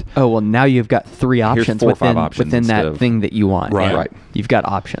want. Oh, well, now you've got 3 options 4 or 5 options within that thing that you want. Right. Yeah. Right. You've got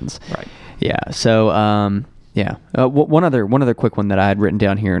options. Right. Yeah. So, one other quick one that I had written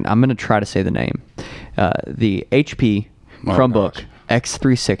down here, and I'm going to try to say the name. The HP Chromebook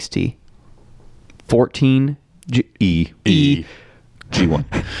X360 14 G1.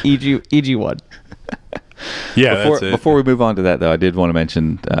 EG1. Yeah, that's it. Before we move on to that, though, I did want to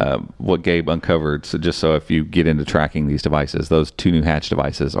mention what Gabe uncovered. So just so if you get into tracking these devices, those 2 new Hatch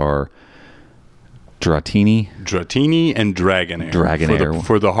devices are Dratini and Dragonair.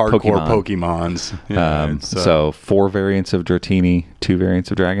 For the hardcore Pokemons. Yeah, so 4 variants of Dratini, 2 variants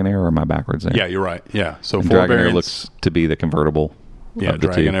of Dragonair, or am I backwards there? Yeah, you're right. Yeah. So and 4 Dragonair variants. Looks to be the convertible. Yeah,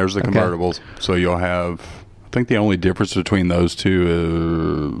 Dragonair's the convertibles. So you'll have, I think the only difference between those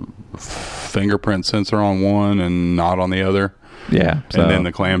two is fingerprint sensor on one and not on the other. Yeah. So, and then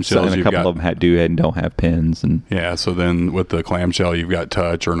the clamshells, a couple of them do and don't have pins. And yeah, so then with the clamshell, you've got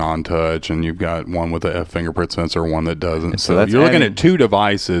touch or non-touch, and you've got one with a fingerprint sensor, one that doesn't. So that's you're looking at 2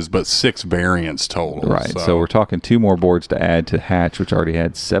 devices, but 6 variants total. Right. So we're talking 2 more boards to add to Hatch, which already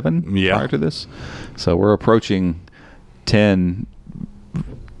had 7 prior to this. So we're approaching 10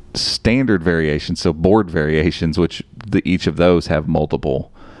 standard variations, so board variations, which each of those have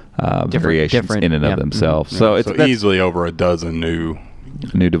multiple variations in and of themselves. So it's easily over a dozen new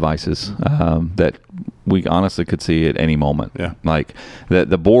devices that we honestly could see at any moment. Yeah. Like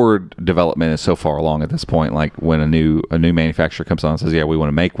the board development is so far along at this point. Like when a new manufacturer comes on and says, "Yeah, we want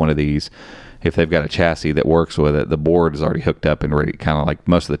to make one of these." If they've got a chassis that works with it, the board is already hooked up and ready. Kind of like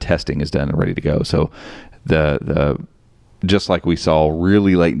most of the testing is done and ready to go. So the just like we saw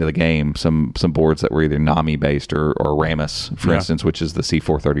really late into the game, some boards that were either NAMI based or Ramus, for instance, which is the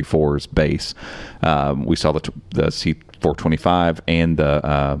C434's base. We saw the C425 and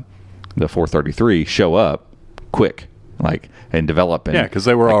the 433 show up quick, and develop. And, because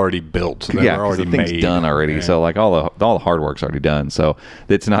they were already built. They were already the thing's made. done already. Yeah. So all the hard work's already done. So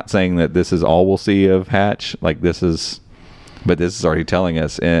it's not saying that this is all we'll see of Hatch. But this is already telling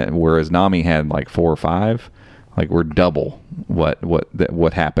us. Whereas NAMI had 4 or 5. We're double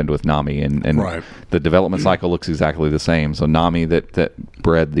what happened with NAMI, and the development cycle looks exactly the same. So NAMI that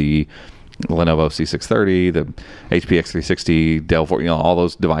bred the Lenovo C630, the HP X360, Dell 4, all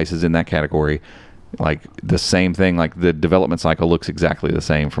those devices in that category, the same thing. The development cycle looks exactly the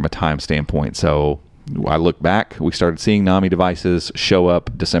same from a time standpoint. So I look back, we started seeing NAMI devices show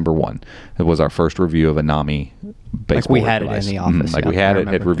up December 1. It was our first review of a NAMI base we board had device. it in the office. We had it,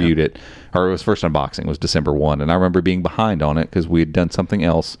 had reviewed it, or it was first unboxing was December 1. And I remember being behind on it because we had done something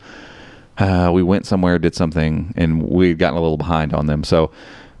else. We went somewhere, did something, and we had gotten a little behind on them. So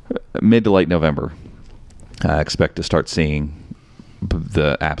mid to late November, I expect to start seeing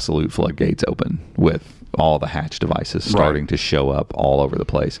the absolute floodgates open with all the Hatch devices starting to show up all over the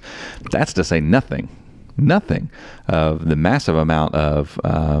place. That's to say nothing of the massive amount of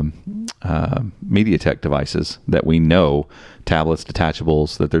MediaTek devices that we know, tablets,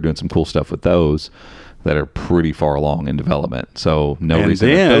 detachables, that they're doing some cool stuff with those that are pretty far along in development. So no reason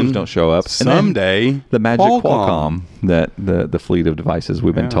that those don't show up. Someday, and the magic Qualcomm that the fleet of devices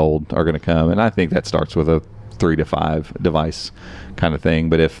we've been told are going to come. And I think that starts with a 3 to 5 device kind of thing.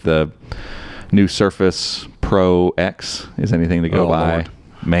 But if the new Surface Pro X is anything to go by, Lord.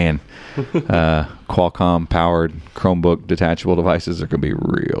 Man, Qualcomm powered Chromebook detachable devices are going to be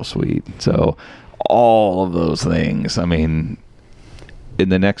real sweet. So all of those things, in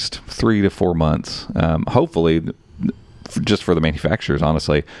the next 3 to 4 months, hopefully just for the manufacturers,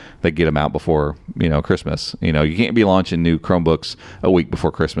 honestly, they get them out before, Christmas. You can't be launching new Chromebooks a week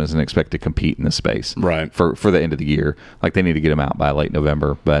before Christmas and expect to compete in this space. Right. For the end of the year. Like, they need to get them out by late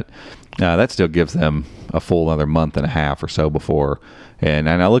November. But that still gives them a full another month and a half or so before. And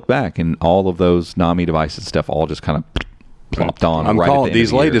I look back, and all of those NAMI devices stuff all just kind of plopped on. I'm right calling at the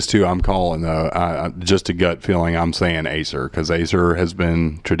these end of the latest two. I'm calling just a gut feeling. I'm saying Acer, because Acer has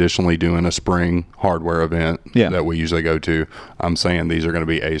been traditionally doing a spring hardware event that we usually go to. I'm saying these are going to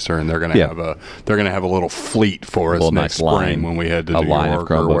be Acer, and they're going to have a little fleet for us next spring when we head to New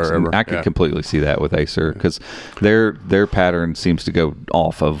York or wherever. And I could completely see that with Acer, because their pattern seems to go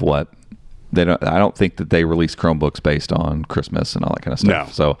off of what. I don't think that they release Chromebooks based on Christmas and all that kind of stuff.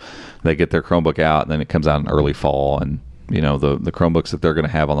 No. So they get their Chromebook out, and then it comes out in early fall, and the Chromebooks that they're going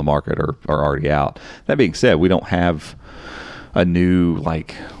to have on the market are already out. That being said, we don't have a new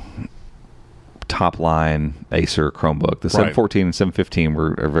top line Acer Chromebook. The 714 and 715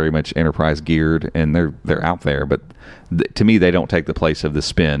 are very much enterprise geared, and they're out there. But to me, they don't take the place of the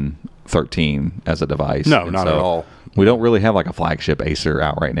Spin 13 as a device. No, not at all. We don't really have a flagship Acer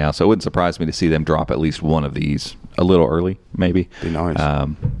out right now, so it wouldn't surprise me to see them drop at least one of these a little early, maybe. Be nice.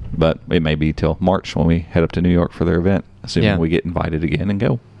 But it may be till March when we head up to New York for their event, assuming we get invited again and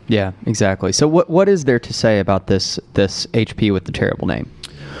go. Yeah, exactly. So what is there to say about this HP with the terrible name?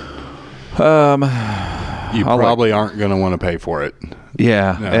 You probably aren't going to want to pay for it.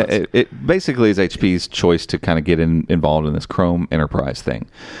 Yeah, no, it basically is HP's choice to kind of get involved in this Chrome Enterprise thing.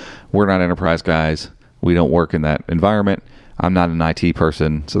 We're not enterprise guys. We don't work in that environment. I'm not an IT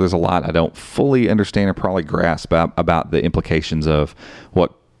person, so there's a lot I don't fully understand or probably grasp about the implications of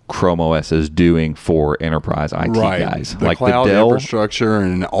what Chrome OS is doing for enterprise IT guys. The cloud infrastructure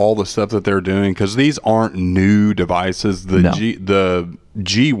and all the stuff that they're doing, because these aren't new devices. The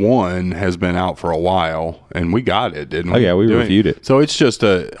G1 has been out for a while, and we got it, didn't we? Oh, yeah, we reviewed it. So it's just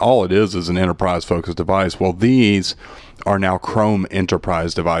all it is an enterprise-focused device. Well, these are now Chrome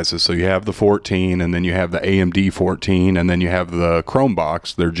enterprise devices. So you have the 14, and then you have the AMD 14, and then you have the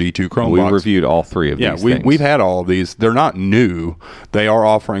Chromebox, their G2 Chromebox. We reviewed all three of these things. Yeah, we've had all of these. They're not new. They are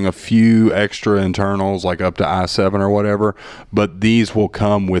offering a few extra internals, like up to i7 or whatever, but these will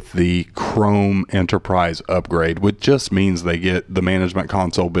come with the Chrome enterprise upgrade, which just means they get the management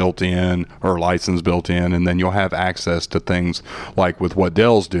console built in or license built in, and then you'll have access to things like with what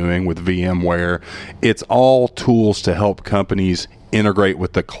Dell's doing with VMware. It's all tools to help companies integrate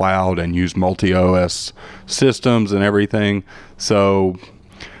with the cloud and use multi-OS systems and everything. So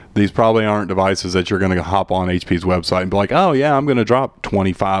these probably aren't devices that you're going to hop on HP's website and be like, oh yeah, I'm going to drop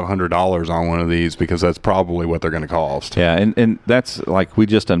 $2,500 on one of these, because that's probably what they're going to cost. Yeah, and that's we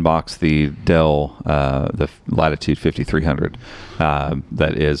just unboxed the Dell the Latitude 5300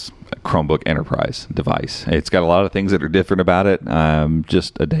 that is a Chromebook enterprise device. It's got a lot of things that are different about it.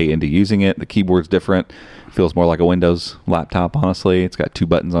 Just a day into using it, the keyboard's different. Feels more like a Windows laptop, honestly. It's got 2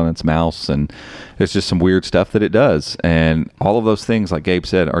 buttons on its mouse, and there's just some weird stuff that it does. And all of those things, like Gabe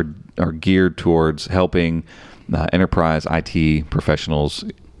said, are geared towards helping enterprise IT professionals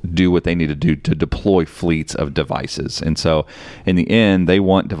do what they need to do to deploy fleets of devices. And so in the end, they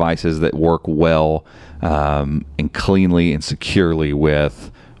want devices that work well and cleanly and securely with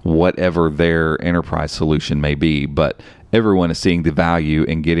whatever their enterprise solution may be. But everyone is seeing the value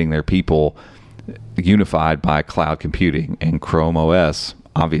in getting their people unified by cloud computing, and Chrome OS,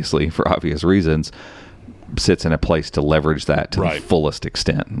 obviously for obvious reasons, sits in a place to leverage that to the fullest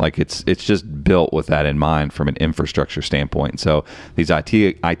extent. It's just built with that in mind from an infrastructure standpoint. So these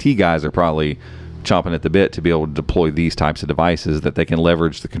IT guys are probably chomping at the bit to be able to deploy these types of devices that they can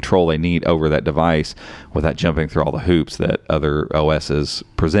leverage the control they need over that device without jumping through all the hoops that other OSs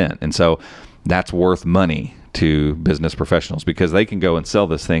present. And so that's worth money to business professionals, because they can go and sell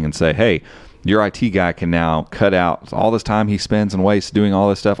this thing and say, hey, your IT guy can now cut out all this time he spends and wastes doing all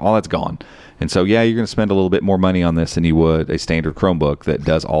this stuff. All that's gone. And so, yeah, you're going to spend a little bit more money on this than you would a standard Chromebook that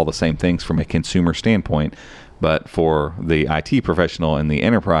does all the same things from a consumer standpoint. But for the IT professional and the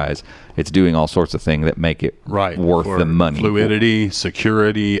enterprise, it's doing all sorts of things that make it worth the money. Fluidity,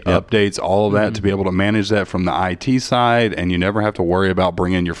 security, updates, all of that to be able to manage that from the IT side, and you never have to worry about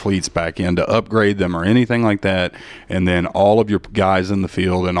bringing your fleets back in to upgrade them or anything like that. And then all of your guys in the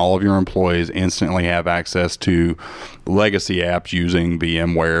field and all of your employees instantly have access to legacy apps using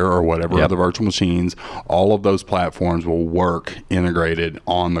VMware or whatever other virtual machines. All of those platforms will work integrated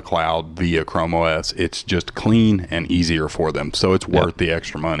on the cloud via Chrome OS. It's just clean and easier for them. So it's worth the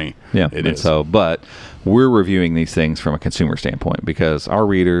extra money. Yeah, it is. So, but we're reviewing these things from a consumer standpoint, because our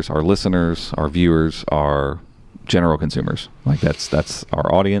readers, our listeners, our viewers are general consumers. Like that's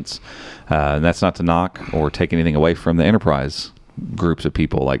our audience, and that's not to knock or take anything away from the enterprise groups of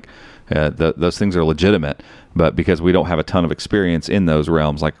people. Like those things are legitimate, but because we don't have a ton of experience in those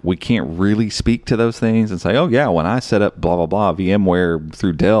realms, like we can't really speak to those things and say, oh yeah, when I set up blah blah blah VMware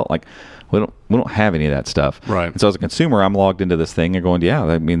through Dell, like we don't have any of that stuff. Right. And so as a consumer, I'm logged into this thing and going, yeah,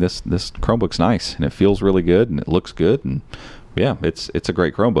 I mean this Chromebook's nice and it feels really good and it looks good, and yeah, it's a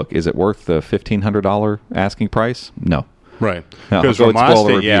great Chromebook. Is it worth the $1,500 asking price? No. Right. No, Because from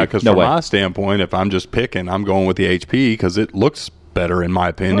my standpoint, if I'm just picking, I'm going with the HP because it looks better in my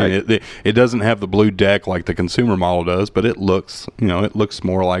opinion. Right. It doesn't have the blue deck like the consumer model does, but it looks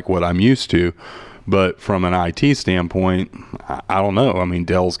more like what I'm used to. But from an IT standpoint, I don't know. I mean,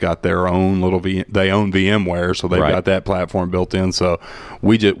 Dell's got their own they own VMware, so they've got that platform built in. So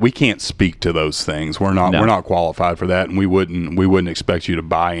we can't speak to those things. We're not qualified for that, and we wouldn't expect you to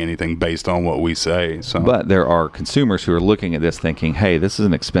buy anything based on what we say. So, but there are consumers who are looking at this thinking, hey, this is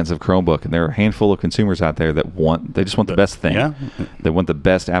an expensive Chromebook, and there are a handful of consumers out there that just want the best thing. Yeah. They want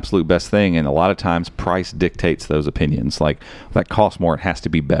the absolute best thing, and a lot of times price dictates those opinions. Like, if that costs more, it has to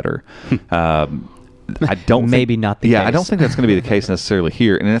be better. I don't maybe think, not the case. I don't think that's going to be the case necessarily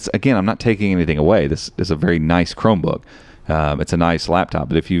here. And it's, again, I'm not taking anything away. This is a very nice Chromebook. It's a nice laptop.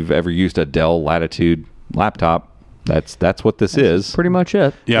 But if you've ever used a Dell Latitude laptop, that's what this is. Pretty much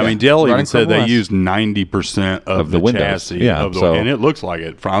it. Yeah, I mean, Dell even Running said they Chrome OS. use 90% of the Windows. chassis. Yeah, and it looks like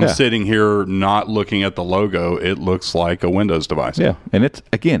it. I'm sitting here not looking at the logo. It looks like a Windows device. Yeah, and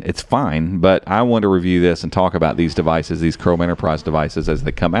it's fine, but I want to review this and talk about these devices, these Chrome Enterprise devices, as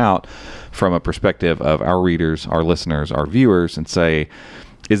they come out from a perspective of our readers, our listeners, our viewers, and say,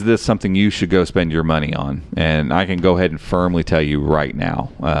 is this something you should go spend your money on? And I can go ahead and firmly tell you right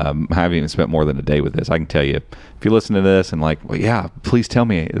now, I haven't even spent more than a day with this. I can tell you, if you listen to this and like, well, yeah, please tell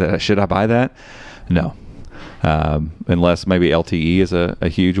me that, should I buy that? No. Unless maybe LTE is a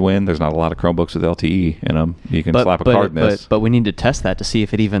huge win. There's not a lot of Chromebooks with LTE in them. You can slap a card in this. But we need to test that to see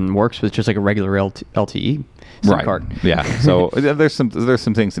if it even works with just like a regular LTE SIM right. card. Yeah. So there's some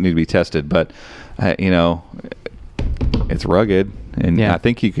things that need to be tested, but it's rugged, and I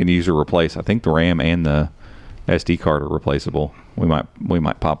think you can use or replace. I think the RAM and the SD card are replaceable. We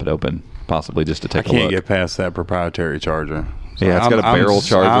might pop it open, possibly just to take a look. I can't get past that proprietary charger. So yeah, it's got a barrel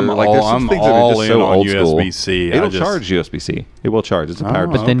charger. There's some things that are just so old school. USB-C. It'll charge USB-C. It will charge. It's a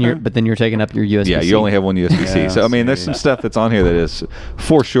powered. But then you're taking up your USB-C. Yeah, you only have one USB-C. So I mean, there's some stuff that's on here that is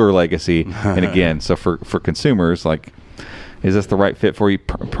for sure legacy. And again, so for consumers, like, is this the right fit for you?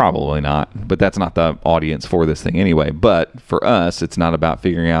 Probably not. But that's not the audience for this thing anyway. But for us, it's not about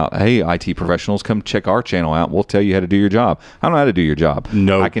figuring out, hey, IT professionals, come check our channel out. We'll tell you how to do your job. I don't know how to do your job.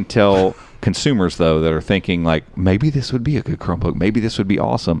 No. I can tell consumers, though, that are thinking, like, maybe this would be a good Chromebook. Maybe this would be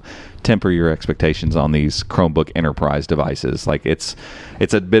awesome. Temper your expectations on these Chromebook Enterprise devices. Like, it's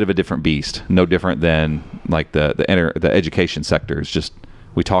a bit of a different beast. No different than, like, the education sector. It's just,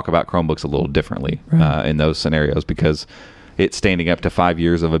 we talk about Chromebooks a little differently in those scenarios, because it standing up to 5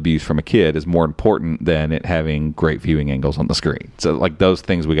 years of abuse from a kid is more important than it having great viewing angles on the screen. So, like, those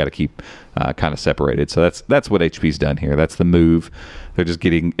things we got to keep kind of separated. So that's what HP's done here. That's the move. They're just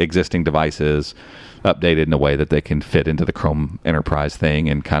getting existing devices updated in a way that they can fit into the Chrome Enterprise thing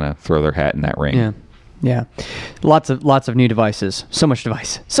and kind of throw their hat in that ring. Yeah. Lots of new devices. So much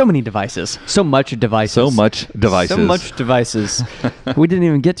device. So many devices. So much devices. So much devices. So much devices. We didn't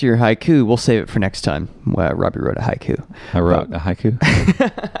even get to your haiku. We'll save it for next time. Robbie wrote a haiku. I wrote a haiku.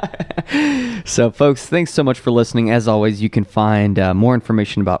 So, folks, thanks so much for listening. As always, you can find more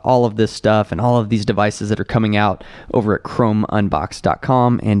information about all of this stuff and all of these devices that are coming out over at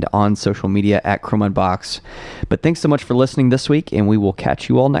chromeunbox.com and on social media at chromeunbox. But thanks so much for listening this week, and we will catch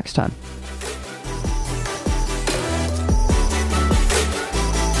you all next time.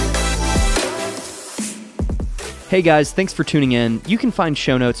 Hey guys, thanks for tuning in. You can find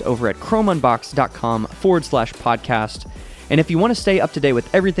show notes over at chromeunbox.com/podcast. And if you want to stay up to date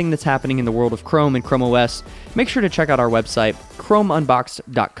with everything that's happening in the world of Chrome and Chrome OS, make sure to check out our website,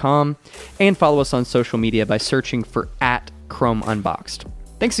 chromeunboxed.com, and follow us on social media by searching for @ChromeUnboxed.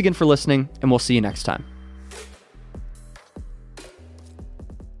 Thanks again for listening, and we'll see you next time.